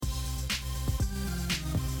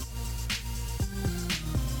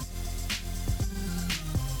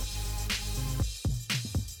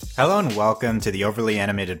Hello and welcome to the Overly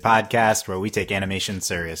Animated Podcast, where we take animation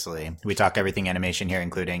seriously. We talk everything animation here,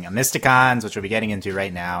 including Mysticons, which we'll be getting into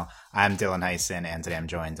right now. I'm Dylan Heisen, and today I'm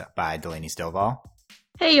joined by Delaney Stovall.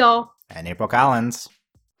 Hey, y'all. And April Collins.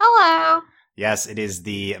 Hello. Yes, it is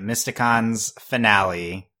the Mysticons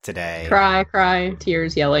finale today. Cry,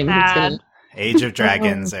 tears, yelling. Age of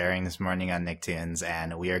Dragons airing this morning on Nicktoons,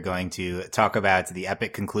 and we are going to talk about the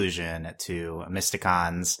epic conclusion to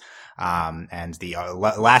Mysticons and the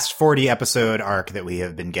last 40 episode arc that we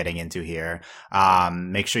have been getting into here.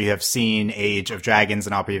 Make sure you have seen Age of Dragons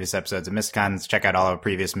and all previous episodes of Mysticons. Check out all our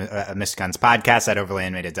previous Mysticons podcasts at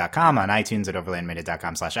overlyanimated.com, on iTunes at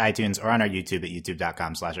overlyanimated.com/iTunes, or on our YouTube at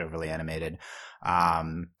youtube.com/overlyanimated.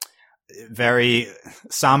 Very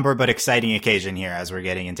somber but exciting occasion here as we're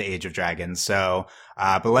getting into Age of Dragons. So,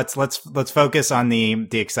 but let's focus on the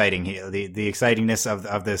excitingness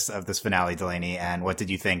of this finale, Delaney. And what did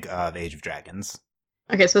you think of Age of Dragons?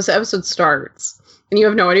 Okay, so this episode starts, and you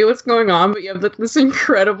have no idea what's going on, but you have this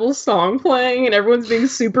incredible song playing, and everyone's being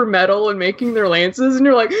super metal and making their lances, and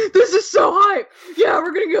you're like, this is so hype! Yeah,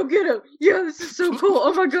 we're gonna go get him! Yeah, this is so cool!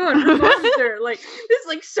 Oh my god, her mom's there! Like, this is,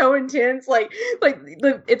 like, so intense,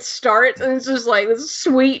 it starts, and it's just, like, this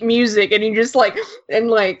sweet music, and you just, like, and,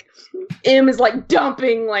 like, M is, like,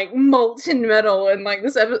 dumping, like, molten metal, and, like,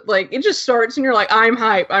 this episode, like, it just starts, and you're like, I'm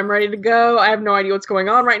hype, I'm ready to go, I have no idea what's going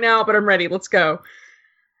on right now, but I'm ready, let's go.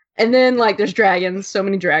 And then, like, there's dragons, so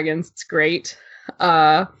many dragons. It's great.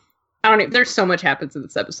 There's so much happens in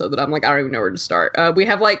this episode that I'm like, I don't even know where to start.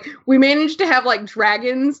 We managed to have, like,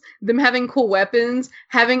 dragons, them having cool weapons,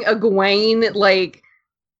 having a Gawain, like,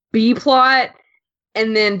 B-plot,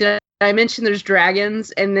 and then did I mention there's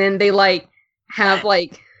dragons, and then they, like, have,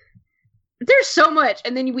 like, there's so much,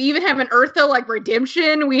 and then we even have an Eartha, like,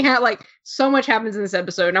 redemption. We had, like, so much happens in this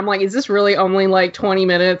episode, and I'm like, is this really only, like, 20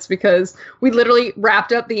 minutes? Because we literally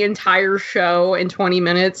wrapped up the entire show in 20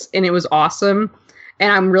 minutes, and it was awesome,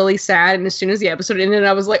 and I'm really sad, and as soon as the episode ended,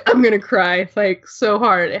 I was like, I'm gonna cry, like, so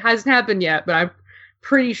hard. It hasn't happened yet, but I'm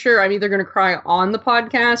pretty sure I'm either gonna cry on the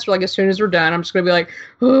podcast, or, like, as soon as we're done, I'm just gonna be like,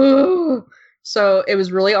 oh. So it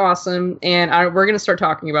was really awesome, and we're going to start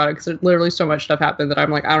talking about it, because there's literally so much stuff happened that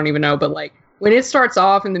I'm like, I don't even know, but, like, when it starts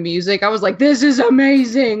off in the music, I was like, this is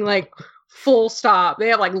amazing, like, full stop. They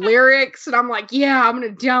have, like, lyrics, and I'm like, yeah, I'm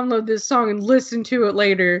going to download this song and listen to it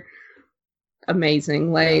later.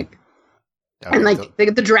 Amazing, like... Okay, and, like,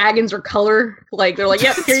 the dragons are color. Like, they're like,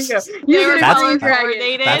 yep, here you go. You're a color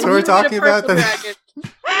dragon. That's what we're talking about.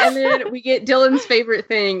 And then we get Dylan's favorite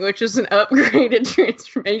thing, which is an upgraded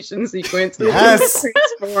transformation sequence. Yes!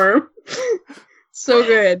 Transform. So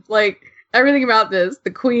good. Like, everything about this.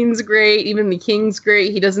 The queen's great. Even the king's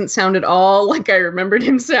great. He doesn't sound at all like I remembered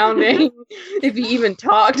him sounding. If he even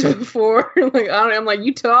talked before. Like, I don't know. I'm like,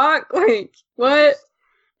 you talk? Like, what?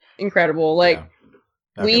 Incredible. Like, yeah.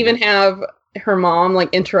 Okay, we even have her mom,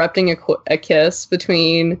 like, interrupting a kiss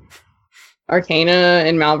between Arcana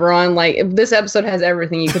and Malveron. Like, this episode has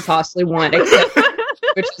everything you could possibly want, except,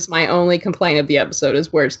 which is my only complaint of the episode,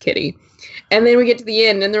 is where's Kitty? And then we get to the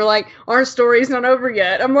end, and they're like, our story's not over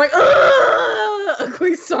yet. I'm like,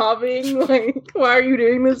 ugly sobbing. Like, why are you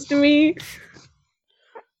doing this to me?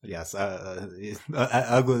 Yes, ugly.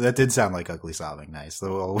 That did sound like ugly sobbing. Nice.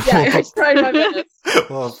 I tried my best.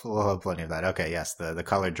 We'll have plenty of that. Okay, yes, the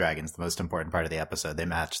colored dragons, the most important part of the episode. They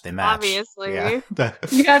match. Obviously. Yeah.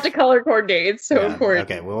 You have to color coordinate. It's so important.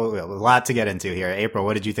 Okay, well, a lot to get into here. April,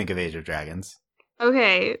 what did you think of Age of Dragons?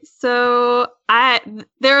 Okay, so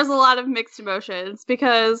there was a lot of mixed emotions,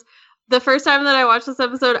 because the first time that I watched this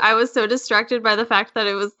episode, I was so distracted by the fact that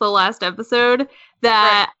it was the last episode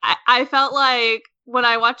that I felt like when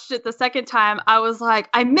I watched it the second time, I was like,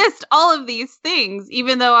 I missed all of these things,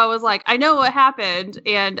 even though I was like, I know what happened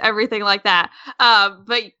and everything like that.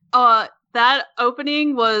 But that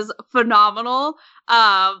opening was phenomenal.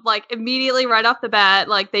 Like, immediately right off the bat,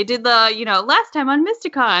 like, they did the, last time on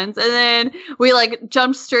Mysticons, and then we, like,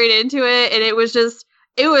 jumped straight into it, and it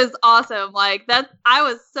was awesome. Like, I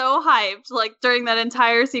was so hyped, like, during that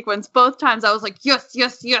entire sequence. Both times I was like, yes,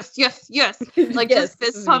 yes, yes, yes, yes. Like, yes, just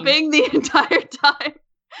fist pumping the entire time.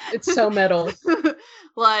 It's so metal.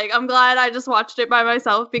 Like, I'm glad I just watched it by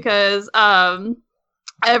myself, because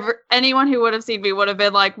anyone who would have seen me would have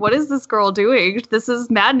been like, what is this girl doing? This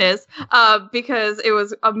is madness. Because it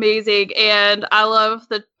was amazing, and I love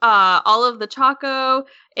all of the Chaco,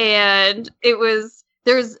 and it was...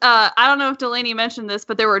 There's, I don't know if Delaney mentioned this,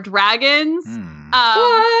 but there were dragons.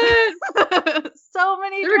 What? So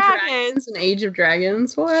many there dragons. Were dragons in Age of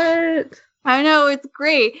Dragons. What? I know, it's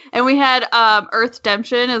great. And we had Earth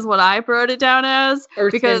Demption is what I wrote it down as.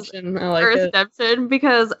 Earth because Demption, I like Earth it. Demption,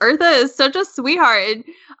 because Eartha is such a sweetheart.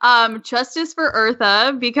 And justice for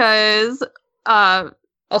Eartha, because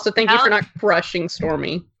Also, thank you for not crushing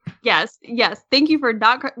Stormy. yes, thank you for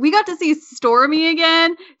not we got to see Stormy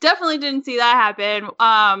again. Definitely didn't see that happen.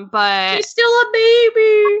 But She's still a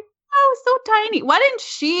baby. oh, so tiny. Why didn't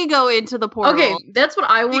she go into the portal? Okay, that's what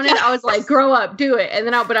I wanted. I was like, grow up, do it. And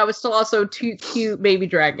then but I was still also two cute baby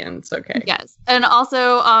dragons. Okay. Yes. And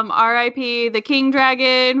also R.I.P. the King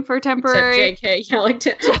Dragon for temporary. JK, yeah, like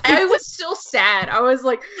I was still sad. I was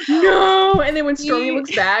like, no. And then when Stormy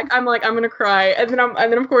looks back, I'm like, I'm gonna cry. And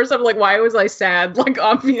then of course I'm like, why was I sad? Like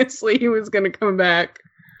obviously he was gonna come back.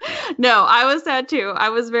 No, I was sad too. I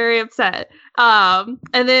was very upset. And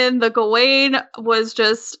then the Gawain was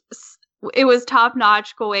just, it was top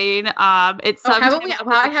notch Gawain. It's why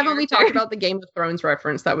haven't we talked about the Game of Thrones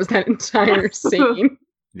reference? That was that entire scene.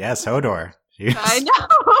 Yes, Hodor. I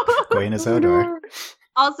know. Gawain is Hodor.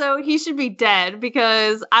 Also, he should be dead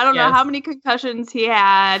because I don't know how many concussions he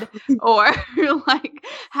had or like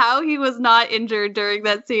how he was not injured during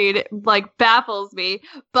that scene. Like baffles me.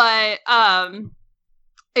 But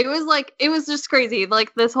it was just crazy,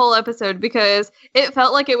 like this whole episode, because it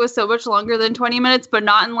felt like it was so much longer than 20 minutes, but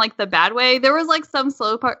not in like the bad way. There was like some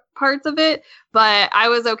slow parts of it, but I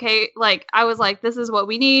was okay. Like I was like, this is what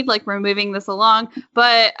we need. Like we're moving this along,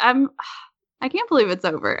 but I can't believe it's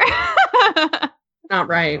over. Not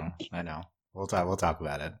right. I know. We'll talk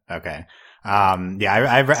about it. Okay.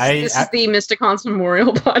 This is the Mysticons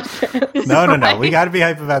Memorial podcast. No. We got to be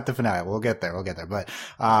hype about the finale. We'll get there. But,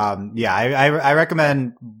 I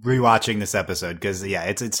recommend rewatching this episode because,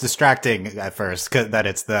 it's distracting at first that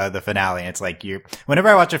it's the finale. It's like whenever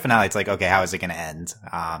I watch a finale, it's like, okay, how is it going to end?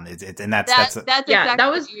 That's exactly that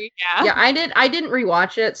was, I didn't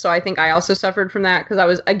rewatch it. So I think I also suffered from that because I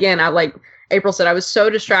was, again, April said, I was so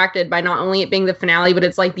distracted by not only it being the finale, but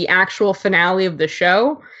it's like the actual finale of the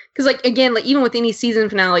show. Because, like, again, like, even with any season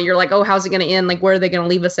finale, you're like, oh, how's it going to end? Like, where are they going to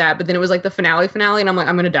leave us at? But then it was like the finale, and I'm like,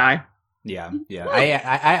 I'm going to die. Yeah.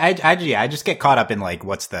 I just get caught up in like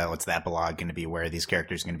what's the epilogue going to be, where are these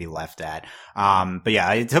characters going to be left at. But yeah,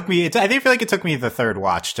 I feel like it took me the third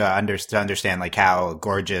watch to understand like how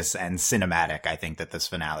gorgeous and cinematic I think that this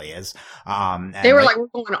finale is. They were like we're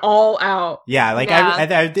going all out. Yeah, like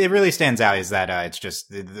it really stands out is that it's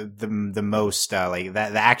just the most like the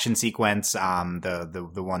action sequence,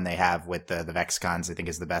 the one they have with the Vexicons I think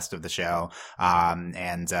is the best of the show.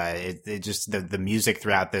 It just the music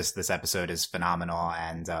throughout this episode is phenomenal,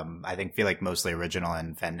 and I feel like mostly original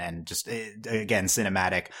and just again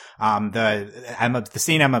cinematic. The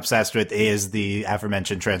scene I'm obsessed with is the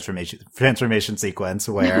aforementioned transformation sequence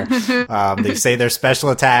where they say their special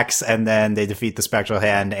attacks and then they defeat the spectral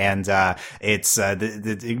hand, and it's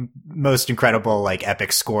the most incredible like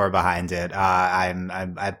epic score behind it.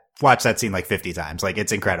 I've watched that scene like 50 times. Like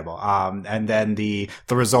it's incredible. And then the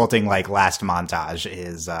resulting like last montage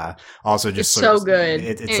is also just so good.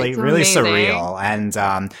 It's like really amazing. Surreal, and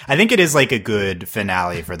I think it is like a good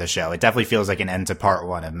finale for the show. It definitely feels like an end to part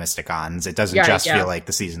one of Mysticons. It doesn't feel like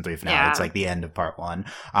the season 3 finale. It's like the end of part 1.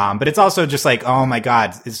 But it's also just like, oh my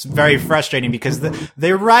god, it's very frustrating because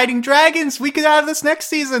they're riding dragons. We could have this next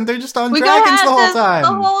season. They're just on dragons the whole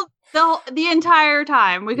time. The entire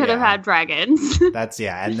time we could have had dragons.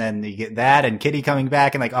 And then you get that and Kitty coming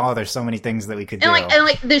back and like, oh, there's so many things that we could do.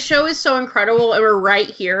 And the show is so incredible and we're right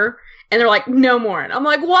here and they're like, no more. And I'm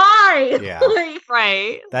like, why? Yeah.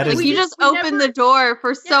 Right. That is, you just opened the door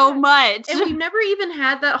for so much. And we've never even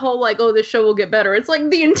had that whole like, oh, this show will get better. It's like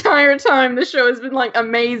the entire time the show has been like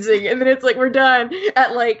amazing. And then it's like, we're done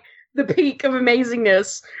at like the peak of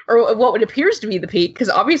amazingness, or what appears to be the peak, because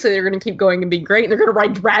obviously they're going to keep going and be great, and they're going to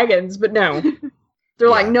ride dragons, but no. They're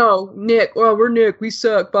like, no, Nick, well, we're Nick, we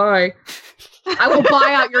suck, bye. I will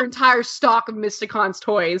buy out your entire stock of Mysticons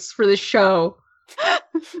toys for this show.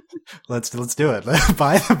 Let's do it.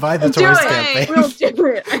 buy the toys campaign. We'll do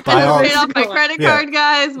it. Buy all off my credit card,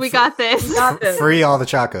 guys. We got this. Free all the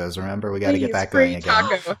Chacos. Remember, we got to get that going again.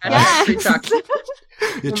 Chaco. Yes. Free Chaco.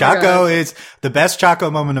 Chaco is the best Chaco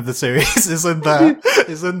moment of the series. Is in the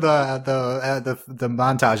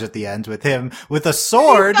montage at the end with him with a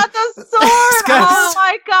sword. He's got the sword. Oh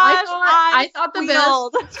my gosh! I thought the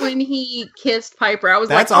best when he kissed Piper. I was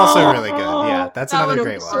that's like, also really good. Yeah, that's another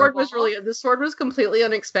great one. The sword was completely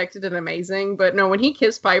unexpected and amazing. But no, when he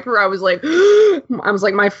kissed Piper, I was like,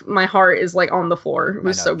 my heart is like on the floor. It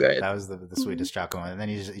was so good. That was the sweetest Chaco one. And then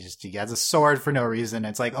he has a sword for no reason.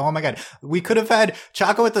 It's like, oh my god, we could have had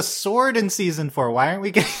Chaco with a sword in season 4. Why aren't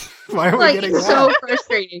we getting? Why are we getting that? So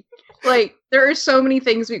frustrating. Like, there are so many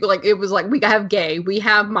things we like. It was like, we have gay, we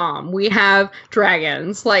have mom, we have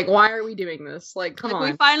dragons. Like, why are we doing this? Like, come on.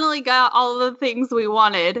 We finally got all the things we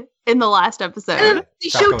wanted in the last episode. And then they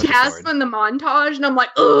showed Tasma in the montage, and I'm like,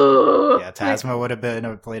 ugh. Yeah, Tasma would have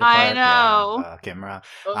played a part. I know. Yeah,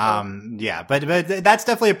 Kimura. Yeah, but that's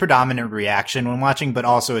definitely a predominant reaction when watching. But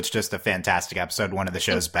also, it's just a fantastic episode. One of the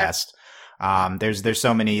show's best. There's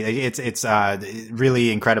so many, it's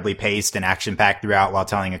really incredibly paced and action packed throughout while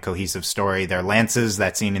telling a cohesive story. Their lances,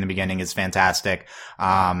 that scene in the beginning is fantastic.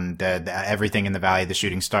 The everything in the Valley of the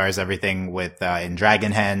Shooting Stars, everything with, in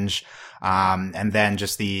Dragonhenge. And then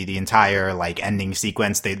just the entire, like, ending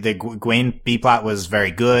sequence. The Gwaine B-plot was very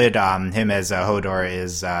good. Him as Hodor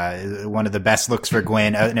is one of the best looks for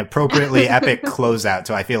Gwaine. An appropriately epic closeout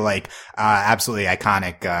to, I feel like, absolutely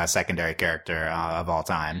iconic, secondary character, of all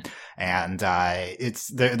time. And,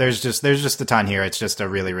 there's just a ton here. It's just a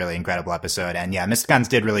really, really incredible episode. And yeah, Mysticons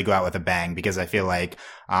did really go out with a bang because I feel like,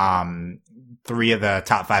 3 of the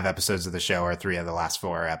top 5 episodes of the show are 3 of the last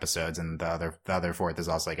 4 episodes, and the other fourth is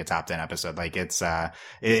also like a top 10 episode. Like, it's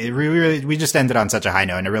it really we just ended on such a high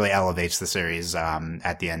note, and it really elevates the series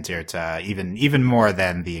at the end here to even more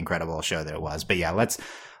than the incredible show that it was. But yeah, let's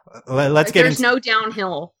like, get there's no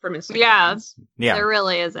downhill for Mysticons. Yeah, there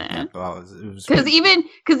really isn't. Yeah, well, because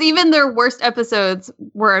even their worst episodes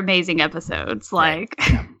were amazing episodes. Like,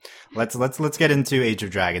 right. Yeah. Let's get into Age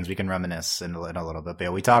of Dragons. We can reminisce in a little bit.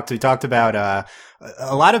 But we talked about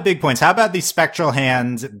a lot of big points. How about the spectral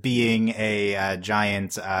hand being a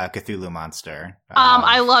giant Cthulhu monster?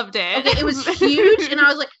 I loved it. Okay, it was huge, and I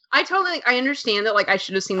was like, I understand that, like, I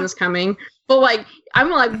should have seen this coming, but like, I'm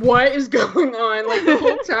like, what is going on? Like, the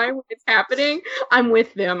whole time when it's happening, I'm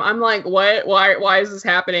with them. I'm like, what? Why is this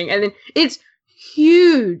happening? And then it's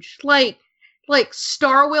huge, like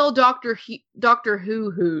Starwell, Doctor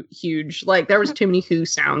Who huge. Like, there was too many Who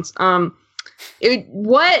sounds.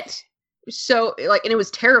 So, like, and it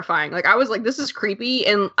was terrifying. Like, I was like, this is creepy,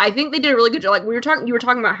 and I think they did a really good job. Like, you were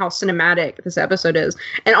talking about how cinematic this episode is,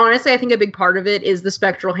 and honestly, I think a big part of it is the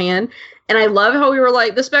spectral hand. And I love how we were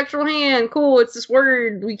like, the spectral hand, cool, it's this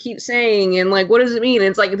word we keep saying, and like, what does it mean? And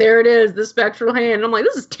it's like, there it is, the spectral hand. And I'm like,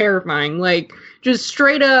 this is terrifying. Like, just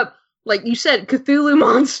straight up, like you said, Cthulhu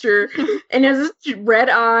monster, and has this red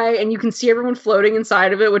eye, and you can see everyone floating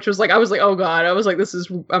inside of it, which was like, I was like, oh god, I was like,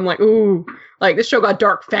 I'm like, ooh, like, this show got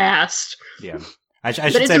dark fast. Yeah, I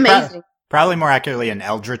should say probably more accurately an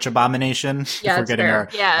eldritch abomination. Yeah, if we're getting our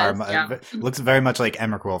looks very much like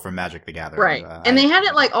Emrakul from Magic the Gathering. Right, and they had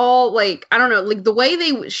it like all like, I don't know, like the way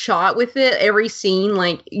they shot with it, every scene,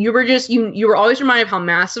 like you were always reminded of how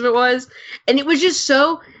massive it was, and it was just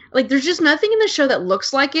so. Like, there's just nothing in the show that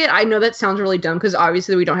looks like it. I know that sounds really dumb because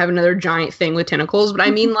obviously we don't have another giant thing with tentacles, but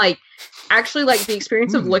I mean, like, actually, like, the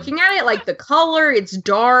experience of looking at it, like, the color, it's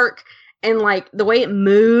dark, and, like, the way it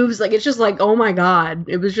moves, like, it's just like, oh my god.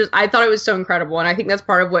 It was just, I thought it was so incredible, and I think that's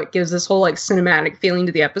part of what gives this whole, like, cinematic feeling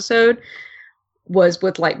to the episode, was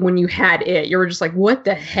with, like, when you had it, you were just like, what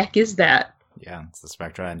the heck is that? Yeah, it's the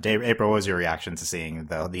spectral hand. April, what was your reaction to seeing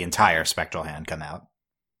the entire spectral hand come out?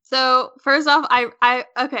 So first off, I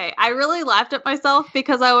really laughed at myself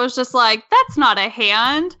because I was just like, that's not a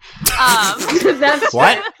hand. That's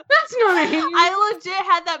what? That's not a hand. I legit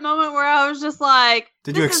had that moment where I was just like,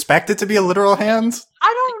 did you expect it to be a literal hand?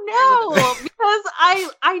 I don't know, because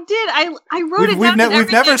I wrote it down.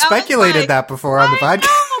 We've never speculated that before on the podcast.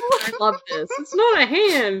 I love this. It's not a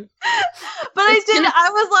hand. But I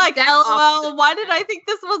was like, LOL, why did I think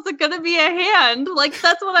this wasn't going to be a hand? Like,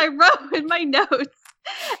 that's what I wrote in my notes.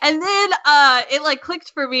 And then it like clicked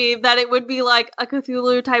for me that it would be like a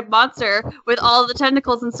Cthulhu type monster with all the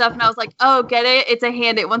tentacles and stuff, and I was like, oh, get it? It's a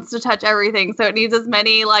hand. It wants to touch everything, so it needs as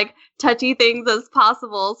many like touchy things as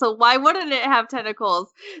possible. So why wouldn't it have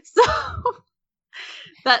tentacles? So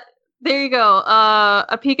that there you go.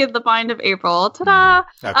 A peek at the mind of April. Ta-da!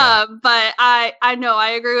 Okay. But I know I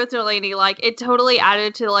agree with Delaney. Like, it totally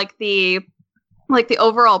added to like the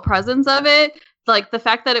overall presence of it. Like, the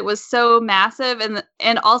fact that it was so massive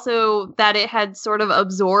and also that it had sort of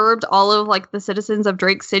absorbed all of like the citizens of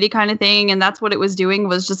Drake City kind of thing, and that's what it was doing,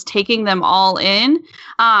 was just taking them all in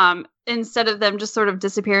instead of them just sort of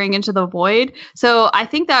disappearing into the void. So I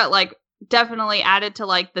think that like definitely added to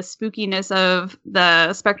like the spookiness of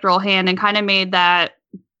the spectral hand and kind of made that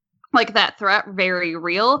like that threat very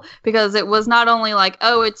real, because it was not only like,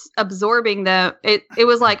 oh, it's absorbing them. It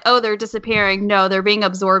was like, oh, they're disappearing. No, they're being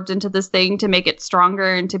absorbed into this thing to make it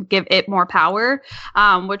stronger and to give it more power.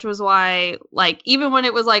 Which was why, like, even when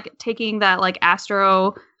it was like taking that like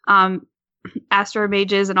Astro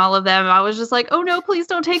mages and all of them, I was just like, oh no, please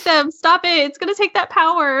don't take them. Stop it. It's going to take that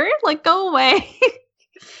power. Like, go away.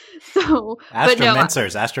 So, but no.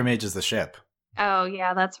 Astromincers. Astromage is the ship. Oh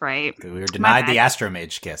yeah, that's right. We were denied the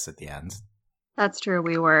Astromage kiss at the end. That's true.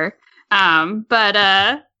 We were.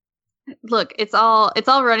 But look, it's all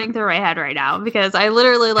running through my head right now because I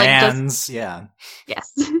literally like hands.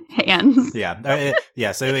 Yes, hands.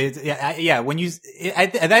 Yeah. So when you,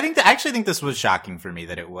 I actually think this was shocking for me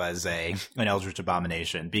that it was an Eldritch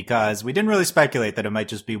Abomination because we didn't really speculate that it might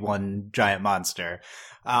just be one giant monster.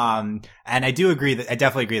 And I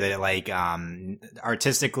definitely agree that it, like,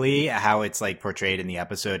 artistically, how it's like portrayed in the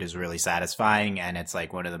episode is really satisfying, and it's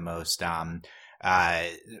like one of the most,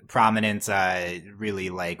 prominent, really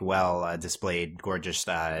like well, displayed, gorgeous,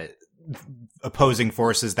 opposing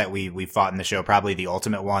forces that we fought in the show. Probably the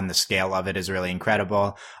ultimate one. The scale of it is really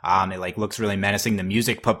incredible. It like looks really menacing. The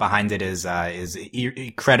music put behind it is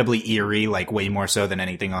incredibly eerie, like way more so than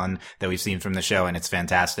anything that we've seen from the show, and it's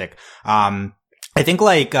fantastic. I think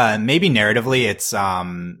like, maybe narratively, it's,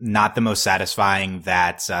 not the most satisfying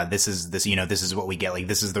that, this is what we get. Like,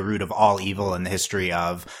 this is the root of all evil in the history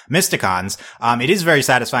of Mysticons. It is very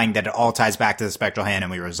satisfying that it all ties back to the Spectral Hand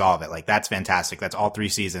and we resolve it. Like, that's fantastic. That's all 3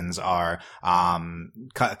 seasons are,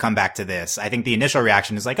 come back to this. I think the initial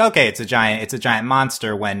reaction is like, okay, it's a giant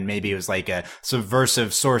monster, when maybe it was like a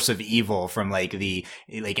subversive source of evil from like an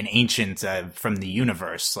ancient, from the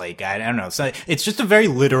universe. Like, I don't know. So it's just a very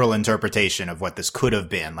literal interpretation of what this could have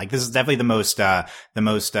been. Like, this is definitely the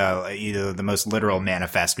most literal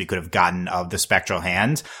manifest we could have gotten of the Spectral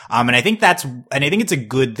Hand. And I think it's a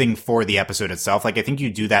good thing for the episode itself. Like, I think you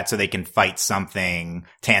do that so they can fight something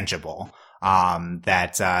tangible.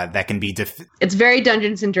 That can be it's very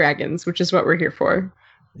Dungeons and Dragons, which is what we're here for.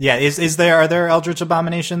 Yeah. Are there Eldritch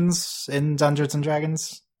Abominations in Dungeons and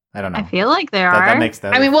Dragons? I don't know. I feel like there are. That makes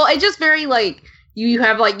that. I mean, well, it's just very like, you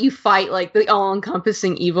have like, you fight like the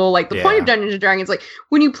all-encompassing evil. Like, the point of Dungeons and Dragons, like,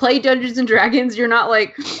 when you play Dungeons and Dragons, you're not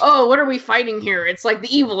like, oh, what are we fighting here? It's like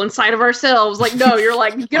the evil inside of ourselves. Like, no, you're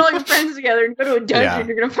like, you get all your friends together and go to a dungeon.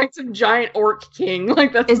 You're gonna fight some giant orc king.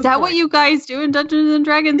 Like, is that what you guys do in Dungeons and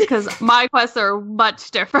Dragons? Because my quests are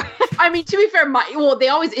much different. I mean, to be fair, they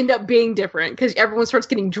always end up being different because everyone starts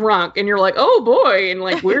getting drunk and you're like, oh boy, and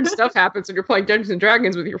like weird stuff happens when you're playing Dungeons and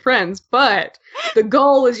Dragons with your friends. But the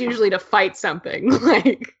goal is usually to fight something.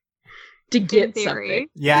 Like, to get something.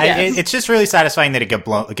 Yeah, yes. It's just really satisfying that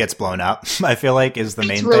it gets blown up, I feel like, is the main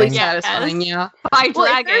thing. It's really satisfying, yeah. By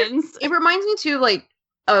dragons. It reminds me, too, like,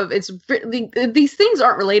 of, these things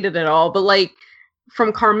aren't related at all, but, like,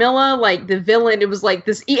 from Carmilla, like, the villain, it was, like,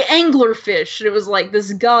 this anglerfish, and it was, like,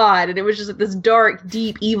 this god, and it was just, like, this dark,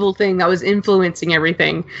 deep, evil thing that was influencing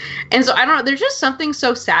everything. And so, I don't know, there's just something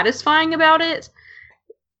so satisfying about it.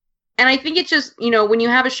 And I think it's just, when you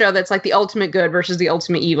have a show that's like the ultimate good versus the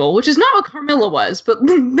ultimate evil, which is not what Carmilla was, but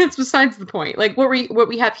that's besides the point. Like, what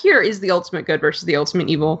we have here is the ultimate good versus the ultimate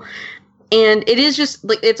evil. And it is just,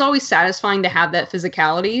 like, it's always satisfying to have that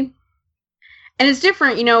physicality. And it's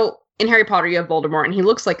different, in Harry Potter you have Voldemort and he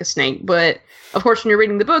looks like a snake, but of course when you're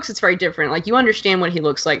reading the books it's very different. Like, you understand what he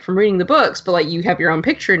looks like from reading the books, but like you have your own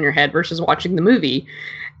picture in your head versus watching the movie.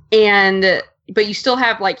 But you still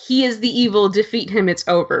have, like, he is the evil, defeat him, it's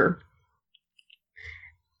over.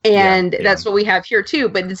 And that's what we have here too,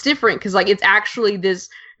 but it's different because, like, it's actually this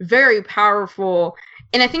very powerful,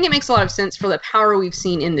 and I think it makes a lot of sense for the power we've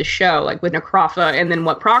seen in the show, like with Necrofa and then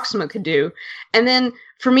what Proxima could do. And then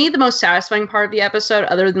for me, the most satisfying part of the episode,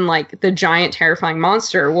 other than like the giant terrifying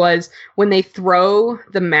monster, was when they throw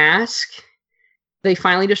the mask, they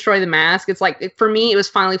finally destroy the mask. It's like, for me, it was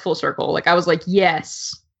finally full circle. Like, I was like,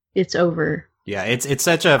 yes, it's over. Yeah, it's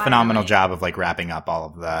such a phenomenal job of like wrapping up all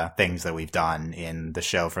of the things that we've done in the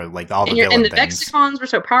show for like all the villain and the things. Vexicons were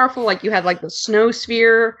so powerful. Like, you had like the snow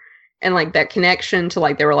sphere and like that connection to,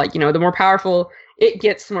 like, they were like, the more powerful it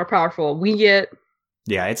gets, the more powerful we get.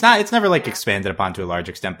 Yeah, it's never like expanded upon to a large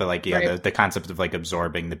extent, but like, the concept of like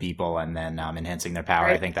absorbing the people and then enhancing their power,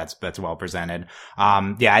 I think that's well presented.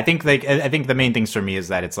 I think the main things for me is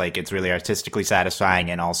that it's really artistically satisfying,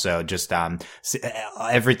 and also just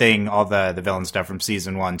everything, all the villain stuff from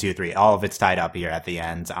season 1, 2, 3, all of it's tied up here at the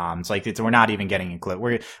end. It's like we're not even getting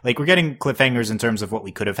we're getting cliffhangers in terms of what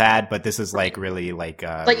we could have had, but this is like really like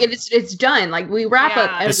it's done. Like, we wrap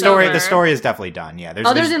up the story. The story is definitely done. Yeah,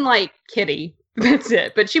 other than like Kitty. That's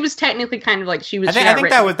it. But she was technically kind of like she was. I think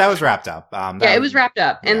that was wrapped up. It was wrapped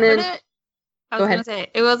up, and then I was gonna say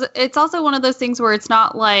it's also one of those things where it's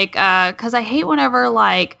not like because I hate whenever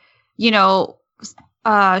like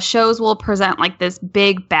shows will present like this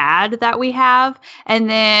big bad that we have, and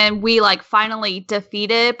then we like finally defeat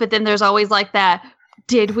it, but then there's always like that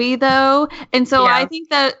did we though? And so Yeah. I think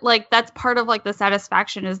that like that's part of like the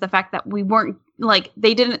satisfaction is the fact that we weren't like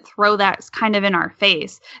they didn't throw that kind of in our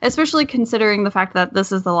face, especially considering the fact that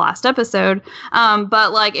this is the last episode.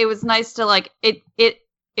 But like it was nice to like it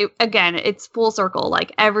again, it's full circle.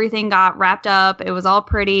 Like everything got wrapped up. It was all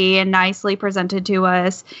pretty and nicely presented to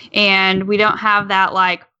us, and we don't have that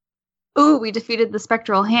like, ooh, we defeated the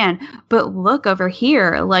spectral hand, but look over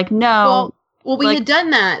here. Like no. Well, we had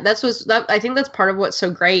done that. I think that's part of what's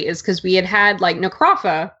so great is because we had like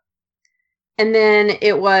Necropha, and then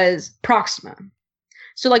it was Proxima.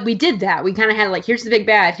 So like we did that. We kind of had like, here's the big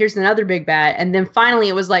bad, here's another big bad, and then finally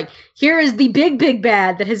it was like, here is the big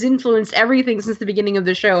bad that has influenced everything since the beginning of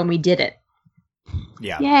the show, and we did it.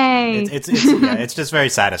 Yeah. Yay. It's just very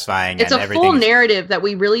satisfying. It's and a full narrative that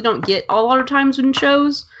we really don't get a lot of times in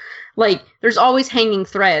shows. Like, there's always hanging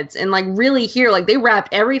threads. And, like, really here, like, they wrap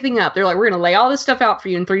everything up. They're like, we're going to lay all this stuff out for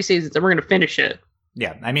you in 3 seasons, and we're going to finish it.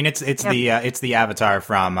 Yeah, I mean, it's the Avatar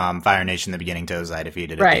from Fire Nation, the beginning to Ozai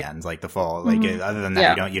defeated at the end, like the full, like, other than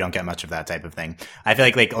that, you don't get much of that type of thing. I feel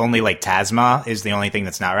like only, like, Tasma is the only thing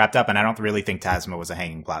that's not wrapped up, and I don't really think Tasma was a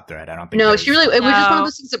hanging plot thread. I don't think it was just one of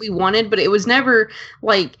those things that we wanted, but it was never,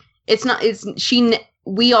 like, we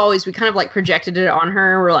kind of, like, projected it on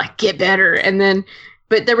her, we're like, get better, and then...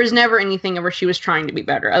 But there was never anything where she was trying to be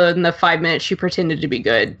better, other than the 5 minutes she pretended to be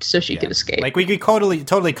good so she could escape. Like, we could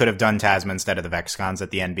totally could have done Tasma instead of the Vexcons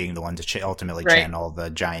at the end being the one to ultimately channel the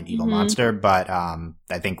giant evil monster, but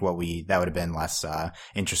I think that would have been less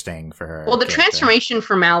interesting for her. Well, the transformation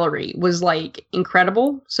for Mallory was, like,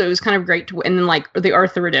 incredible, so it was kind of great to... And then, like, the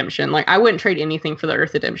Eartha redemption. Like, I wouldn't trade anything for the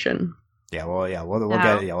Earth redemption. Yeah,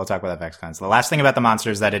 we'll talk about that Vexcons. The last thing about the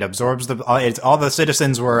monster is that it absorbs all the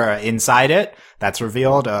citizens were inside it. That's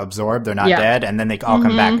revealed, absorbed. They're not dead, and then they all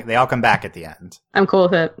come back. They all come back at the end. I'm cool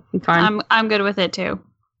with it. I'm fine. I'm good with it too.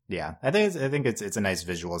 Yeah, I think it's a nice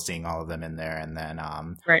visual seeing all of them in there, and then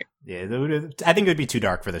right. Yeah, I think it would be too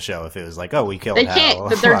dark for the show if it was like, oh, we killed. They can't,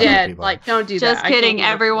 but they're dead. Like, don't do that. Just kidding.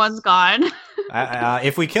 Everyone's gone.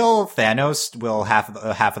 If we kill Thanos, will half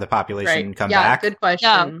of the population come back? Yeah, good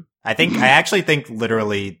question. I actually think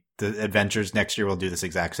literally the Adventures next year will do this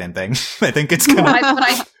exact same thing. I think it's gonna.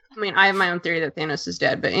 I have my own theory that Thanos is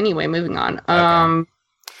dead. But anyway, moving on. Okay.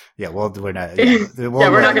 Yeah, well, we're not. Yeah,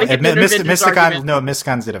 we're not going to get Mysticon. No,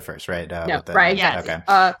 Mysticons did it first, right? No, right. Yeah. Okay.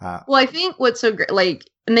 Well, I think what's so great, like,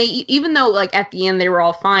 and they, even though like at the end they were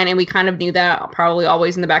all fine, and we kind of knew that probably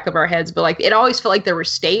always in the back of our heads, but like it always felt like there were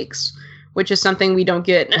stakes, which is something we don't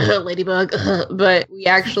get Ladybug, but we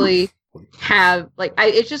actually. Have like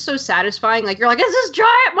it's just so satisfying. Like you're like, it's this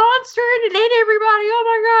giant monster and it ate everybody.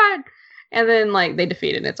 Oh my god! And then like they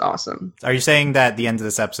defeat it. And it's awesome. Are you saying that the end of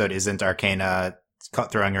this episode isn't Arcana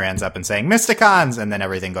throwing her hands up and saying Mysticons and then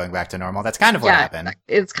everything going back to normal? That's kind of what happened.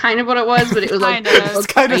 It's kind of what it was, but it was like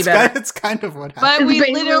it's kind of what happened. But we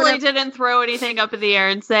literally didn't throw anything up in the air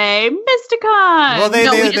and say Mysticon. Well,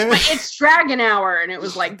 we just went, it's Dragon Hour, and it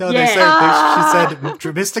was like, no, she said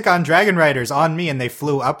Mysticon Dragon Riders on me, and they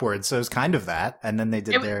flew upwards. So it was kind of that, and then they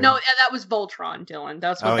did their. No, that was Voltron, Dylan.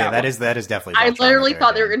 That's what. That is definitely. I literally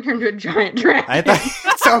thought they were going to turn into a giant dragon. I thought.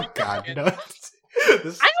 Oh God, no. I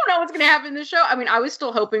don't know what's going to happen in this show. I mean, I was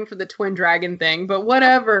still hoping for the twin dragon thing, but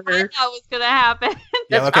whatever. I thought was going to happen.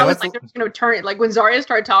 I was like, they're just going to turn it. Like, when Zarya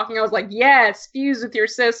started talking, I was like, yes, fuse with your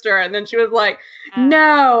sister. And then she was like,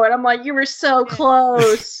 no. And I'm like, you were so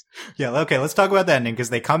close. Yeah, okay, let's talk about the ending,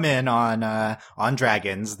 because they come in on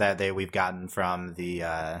dragons that we've gotten from the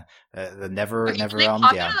Never Realm. They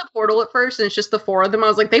pop out of the portal at first, and it's just the 4 of them. I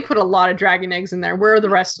was like, they put a lot of dragon eggs in there. Where are the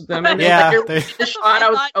rest of them? And the shot, I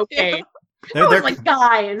was like, okay. They're like,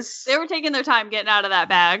 guys, they were taking their time getting out of that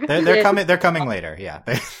bag. They're coming later. Yeah,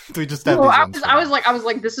 we just have. I was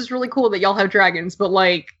like, this is really cool that y'all have dragons, but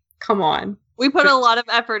like, come on. We put a lot of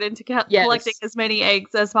effort into collecting as many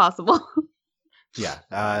eggs as possible. Yeah,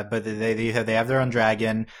 but they have their own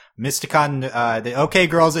dragon. Mysticon. Okay,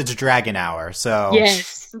 girls, it's Dragon Hour. So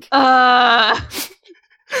yes.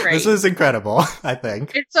 Great. This is incredible, I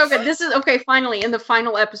think. It's so good. This is okay, finally, in the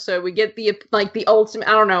final episode, we get the ultimate,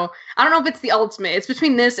 I don't know if it's the ultimate. It's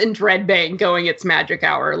between this and Dreadbane going its magic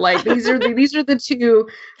hour. Like, these are the two,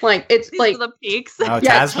 like, it's these like are the peaks. Oh,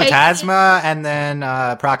 yeah, Tasma and then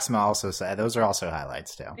Proxima also say those are also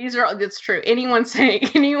highlights too. That's true. Anyone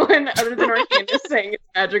other than Arcana saying it's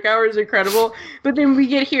magic hour is incredible. But then we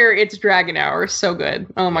get here, it's Dragon Hour. So good.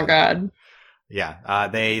 Oh my god. Yeah,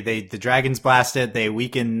 the dragons blasted, they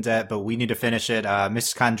weakened it, but we need to finish it.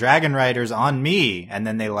 Mysticon Dragon Riders on me, and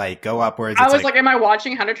then they like go upwards. I was like, am I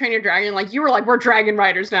watching How to Train Your Dragon? Like, you were like, we're Dragon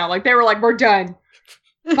Riders now. Like, they were like, we're done.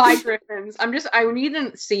 5 griffins. I need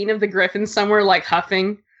a scene of the griffins somewhere like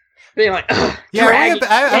huffing. being like, Yeah, dragon.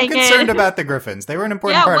 I'm Dang concerned it. about the Griffins. They were an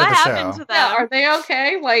important part what of the happened show. to them? Yeah, are they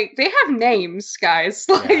okay? Like, they have names, guys.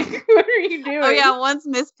 Like, what are you doing? Oh yeah, one's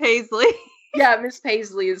Miss Paisley. Yeah, Miss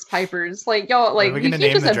Paisley is Piper's. Like, y'all, like, Are we you gonna can't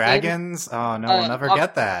name just the have names. dragons? Oh no, we'll never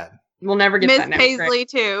get that. We'll never get Miss that name. Paisley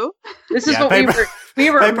too. This is Yeah, what Piper- we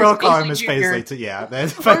were. Piper will call her Miss Miss Paisley Paisley too. Yeah, Or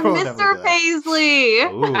Piper will definitely Mr. do that. Paisley.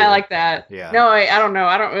 Ooh, I like that. Yeah. No, I don't know.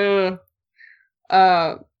 I don't. I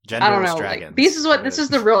don't Genderless know. dragons. Like, this is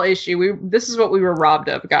the real issue. This is what we were robbed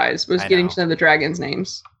of, guys. Was I getting know. to know the dragons'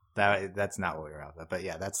 names. That's not what we were about. But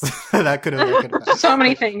yeah, that's that could have. So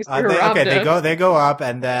many things we were robbed of. They go up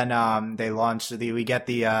and then they launch we get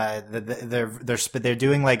they're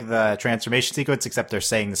doing like the transformation sequence, except they're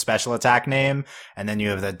saying the special attack name, and then you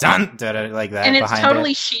have the dun like that, And it's behind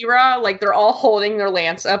totally it. She-Ra. Like, they're all holding their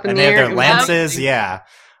lance up in And the they have air. their lances, yeah.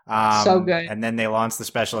 So good. And then they launch the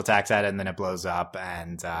special attacks at it, and then it blows up,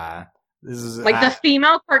 and this is Like, the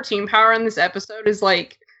female cartoon power in this episode is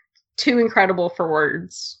like too incredible for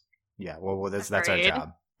words. Yeah, well, that's our Agreed.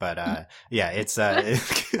 job. But yeah, it's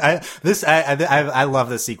I love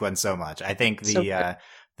this sequence so much. I think So good.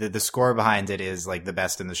 the score behind it is like the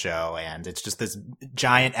best in the show, and it's just this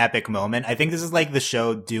giant epic moment. I think this is like the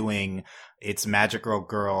show doing its Magical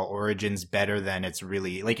Girl origins better than it's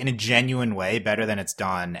really, like, in a genuine way, better than it's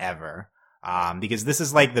done ever. Because this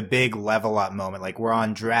is like the big level up moment. Like, we're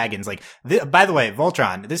on dragons. Like, by the way,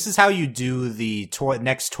 Voltron, this is how you do the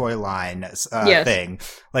next toy line, Yes. thing.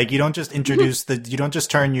 Like, you don't just introduce you don't just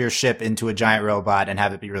turn your ship into a giant robot and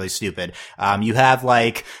have it be really stupid. You have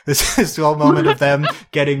like this whole moment of them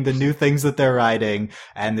getting the new things that they're riding.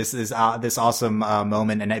 And this is, this awesome,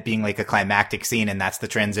 moment, and it being like a climactic scene. And that's the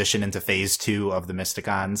transition into phase 2 of the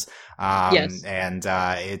Mysticons. Yes. And,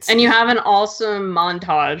 it's, And you have an awesome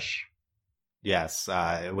montage. yes,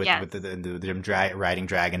 with Yes. them riding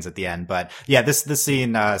dragons at the end. But yeah, this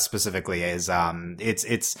scene specifically is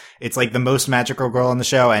it's like the most Magical Girl in the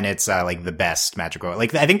show, and it's like the best Magical Girl.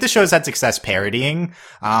 Like, I think the show's had success parodying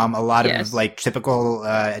a lot Yes. of like typical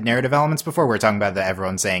narrative elements before. We're talking about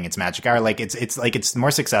everyone saying it's Magic Hour. Like, it's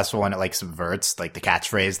more successful when it like subverts like the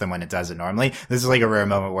catchphrase than when it does it normally. This is like a rare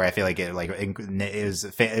moment where I feel like it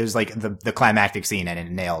was like the climactic scene, and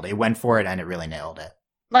it nailed it. It went for it, and it really nailed it.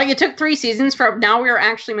 Like, it took 3 seasons for now we are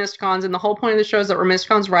actually Mysticons, and the whole point of the show is that we're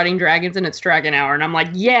Mysticons riding dragons, and it's Dragon Hour. And I'm like,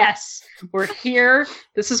 yes, we're here.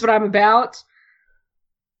 This is what I'm about.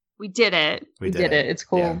 We did it. We did it. It's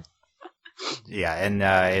cool. Yeah, and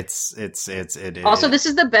it Also, this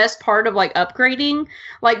is the best part of like upgrading.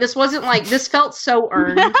 Like, this wasn't like, this felt so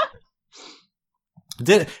earned.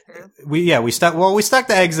 we stuck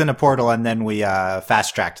the eggs in a portal, and then we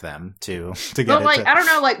fast tracked them to get But it like, to, I don't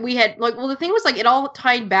know, like, we had like, well, the thing was like, it all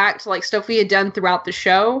tied back to like stuff we had done throughout the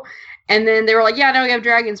show. And then they were like, yeah, no, we have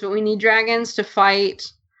dragons, but we need dragons to fight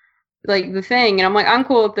like the thing. And I'm like, I'm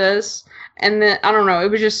cool with this. And then, I don't know, it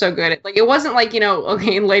was just so good. Like, it wasn't like,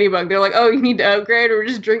 okay, in Ladybug, they're like, oh, you need to upgrade or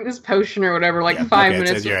just drink this potion or whatever, like 5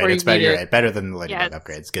 minutes you're before right, you it's better, need you're it. right. Better than the Ladybug Yes.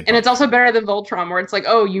 upgrades. Good. And it's also better than Voltron, where it's like,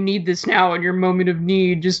 oh, you need this now in your moment of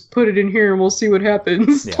need. Just put it in here and we'll see what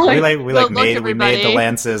happens. yeah, Like, we Look, made the everybody.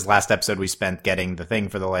 lances. Last episode we spent getting the thing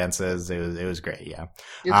for the lances. It was great. Yeah.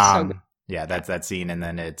 it's so good. Yeah, that's that scene, and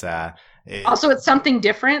then Also, it's something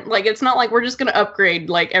different. Like, it's not like we're just going to upgrade,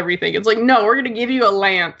 like, everything. It's like, no, we're going to give you a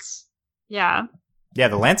lance. Yeah. yeah,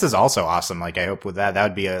 the lance is also awesome. Like, I hope with that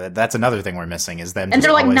would be that's another thing we're missing is them. And just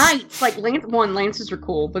they're like always, knights. Like, lances are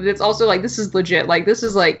cool, but it's also like, this is legit. Like, this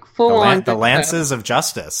is like full on. the lances of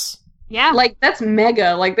justice. Yeah. Like, that's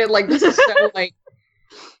mega. Like, they're like, this is so like.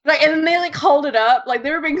 Like, and then they like hold it up. Like, they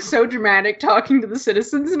were being so dramatic talking to the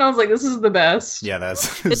citizens, and I was like, this is the best. Yeah,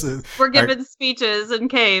 that's We're given speeches in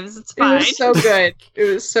caves. It's It fine. was so good. It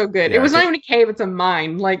was so good. Yeah, it was not okay. even a cave, it's a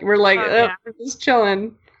mine. Like, we're like, Oh, yeah. we're just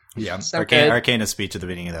chilling. Yeah, So Arcana's speech at the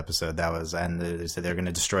beginning of the episode, that was, and they said they're going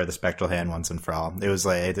to destroy the spectral hand once and for all. It was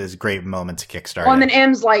a great moment to kickstart. Oh, and it. then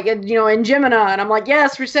M's like, in Gemina, and I'm like,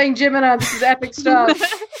 yes, we're saying Gemina. This is epic stuff.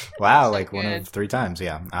 Wow, so like one good. of 3 times,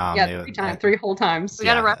 yeah. Yeah, 3 times, 3 whole times. We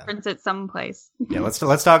gotta Yeah. reference it someplace. Yeah,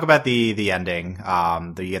 let's talk about the ending.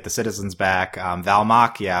 You get the citizens back.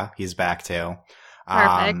 Valmok, yeah, he's back too.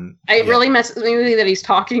 Perfect. It really messes with me that he's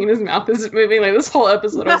talking and his mouth isn't moving. Like, this whole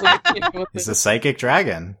episode, I was like, I can't deal with He's it. a psychic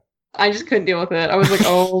dragon. I just couldn't deal with it. I was like,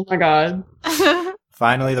 oh my god.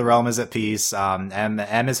 Finally, the realm is at peace. M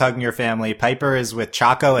is hugging your family. Piper is with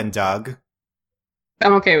Chaco and Doug.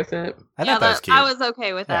 I'm okay with it. I thought that was cute. I was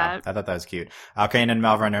okay with Yeah, that. I thought that was cute. Crane and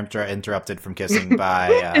Malvern are interrupted from kissing by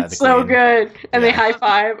It's the so queen. good. And they Yeah. high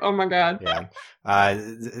five. Oh my god. Yeah.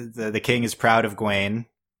 The king is proud of Gwen.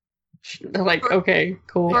 They're like, okay,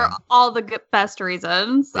 cool. For all the best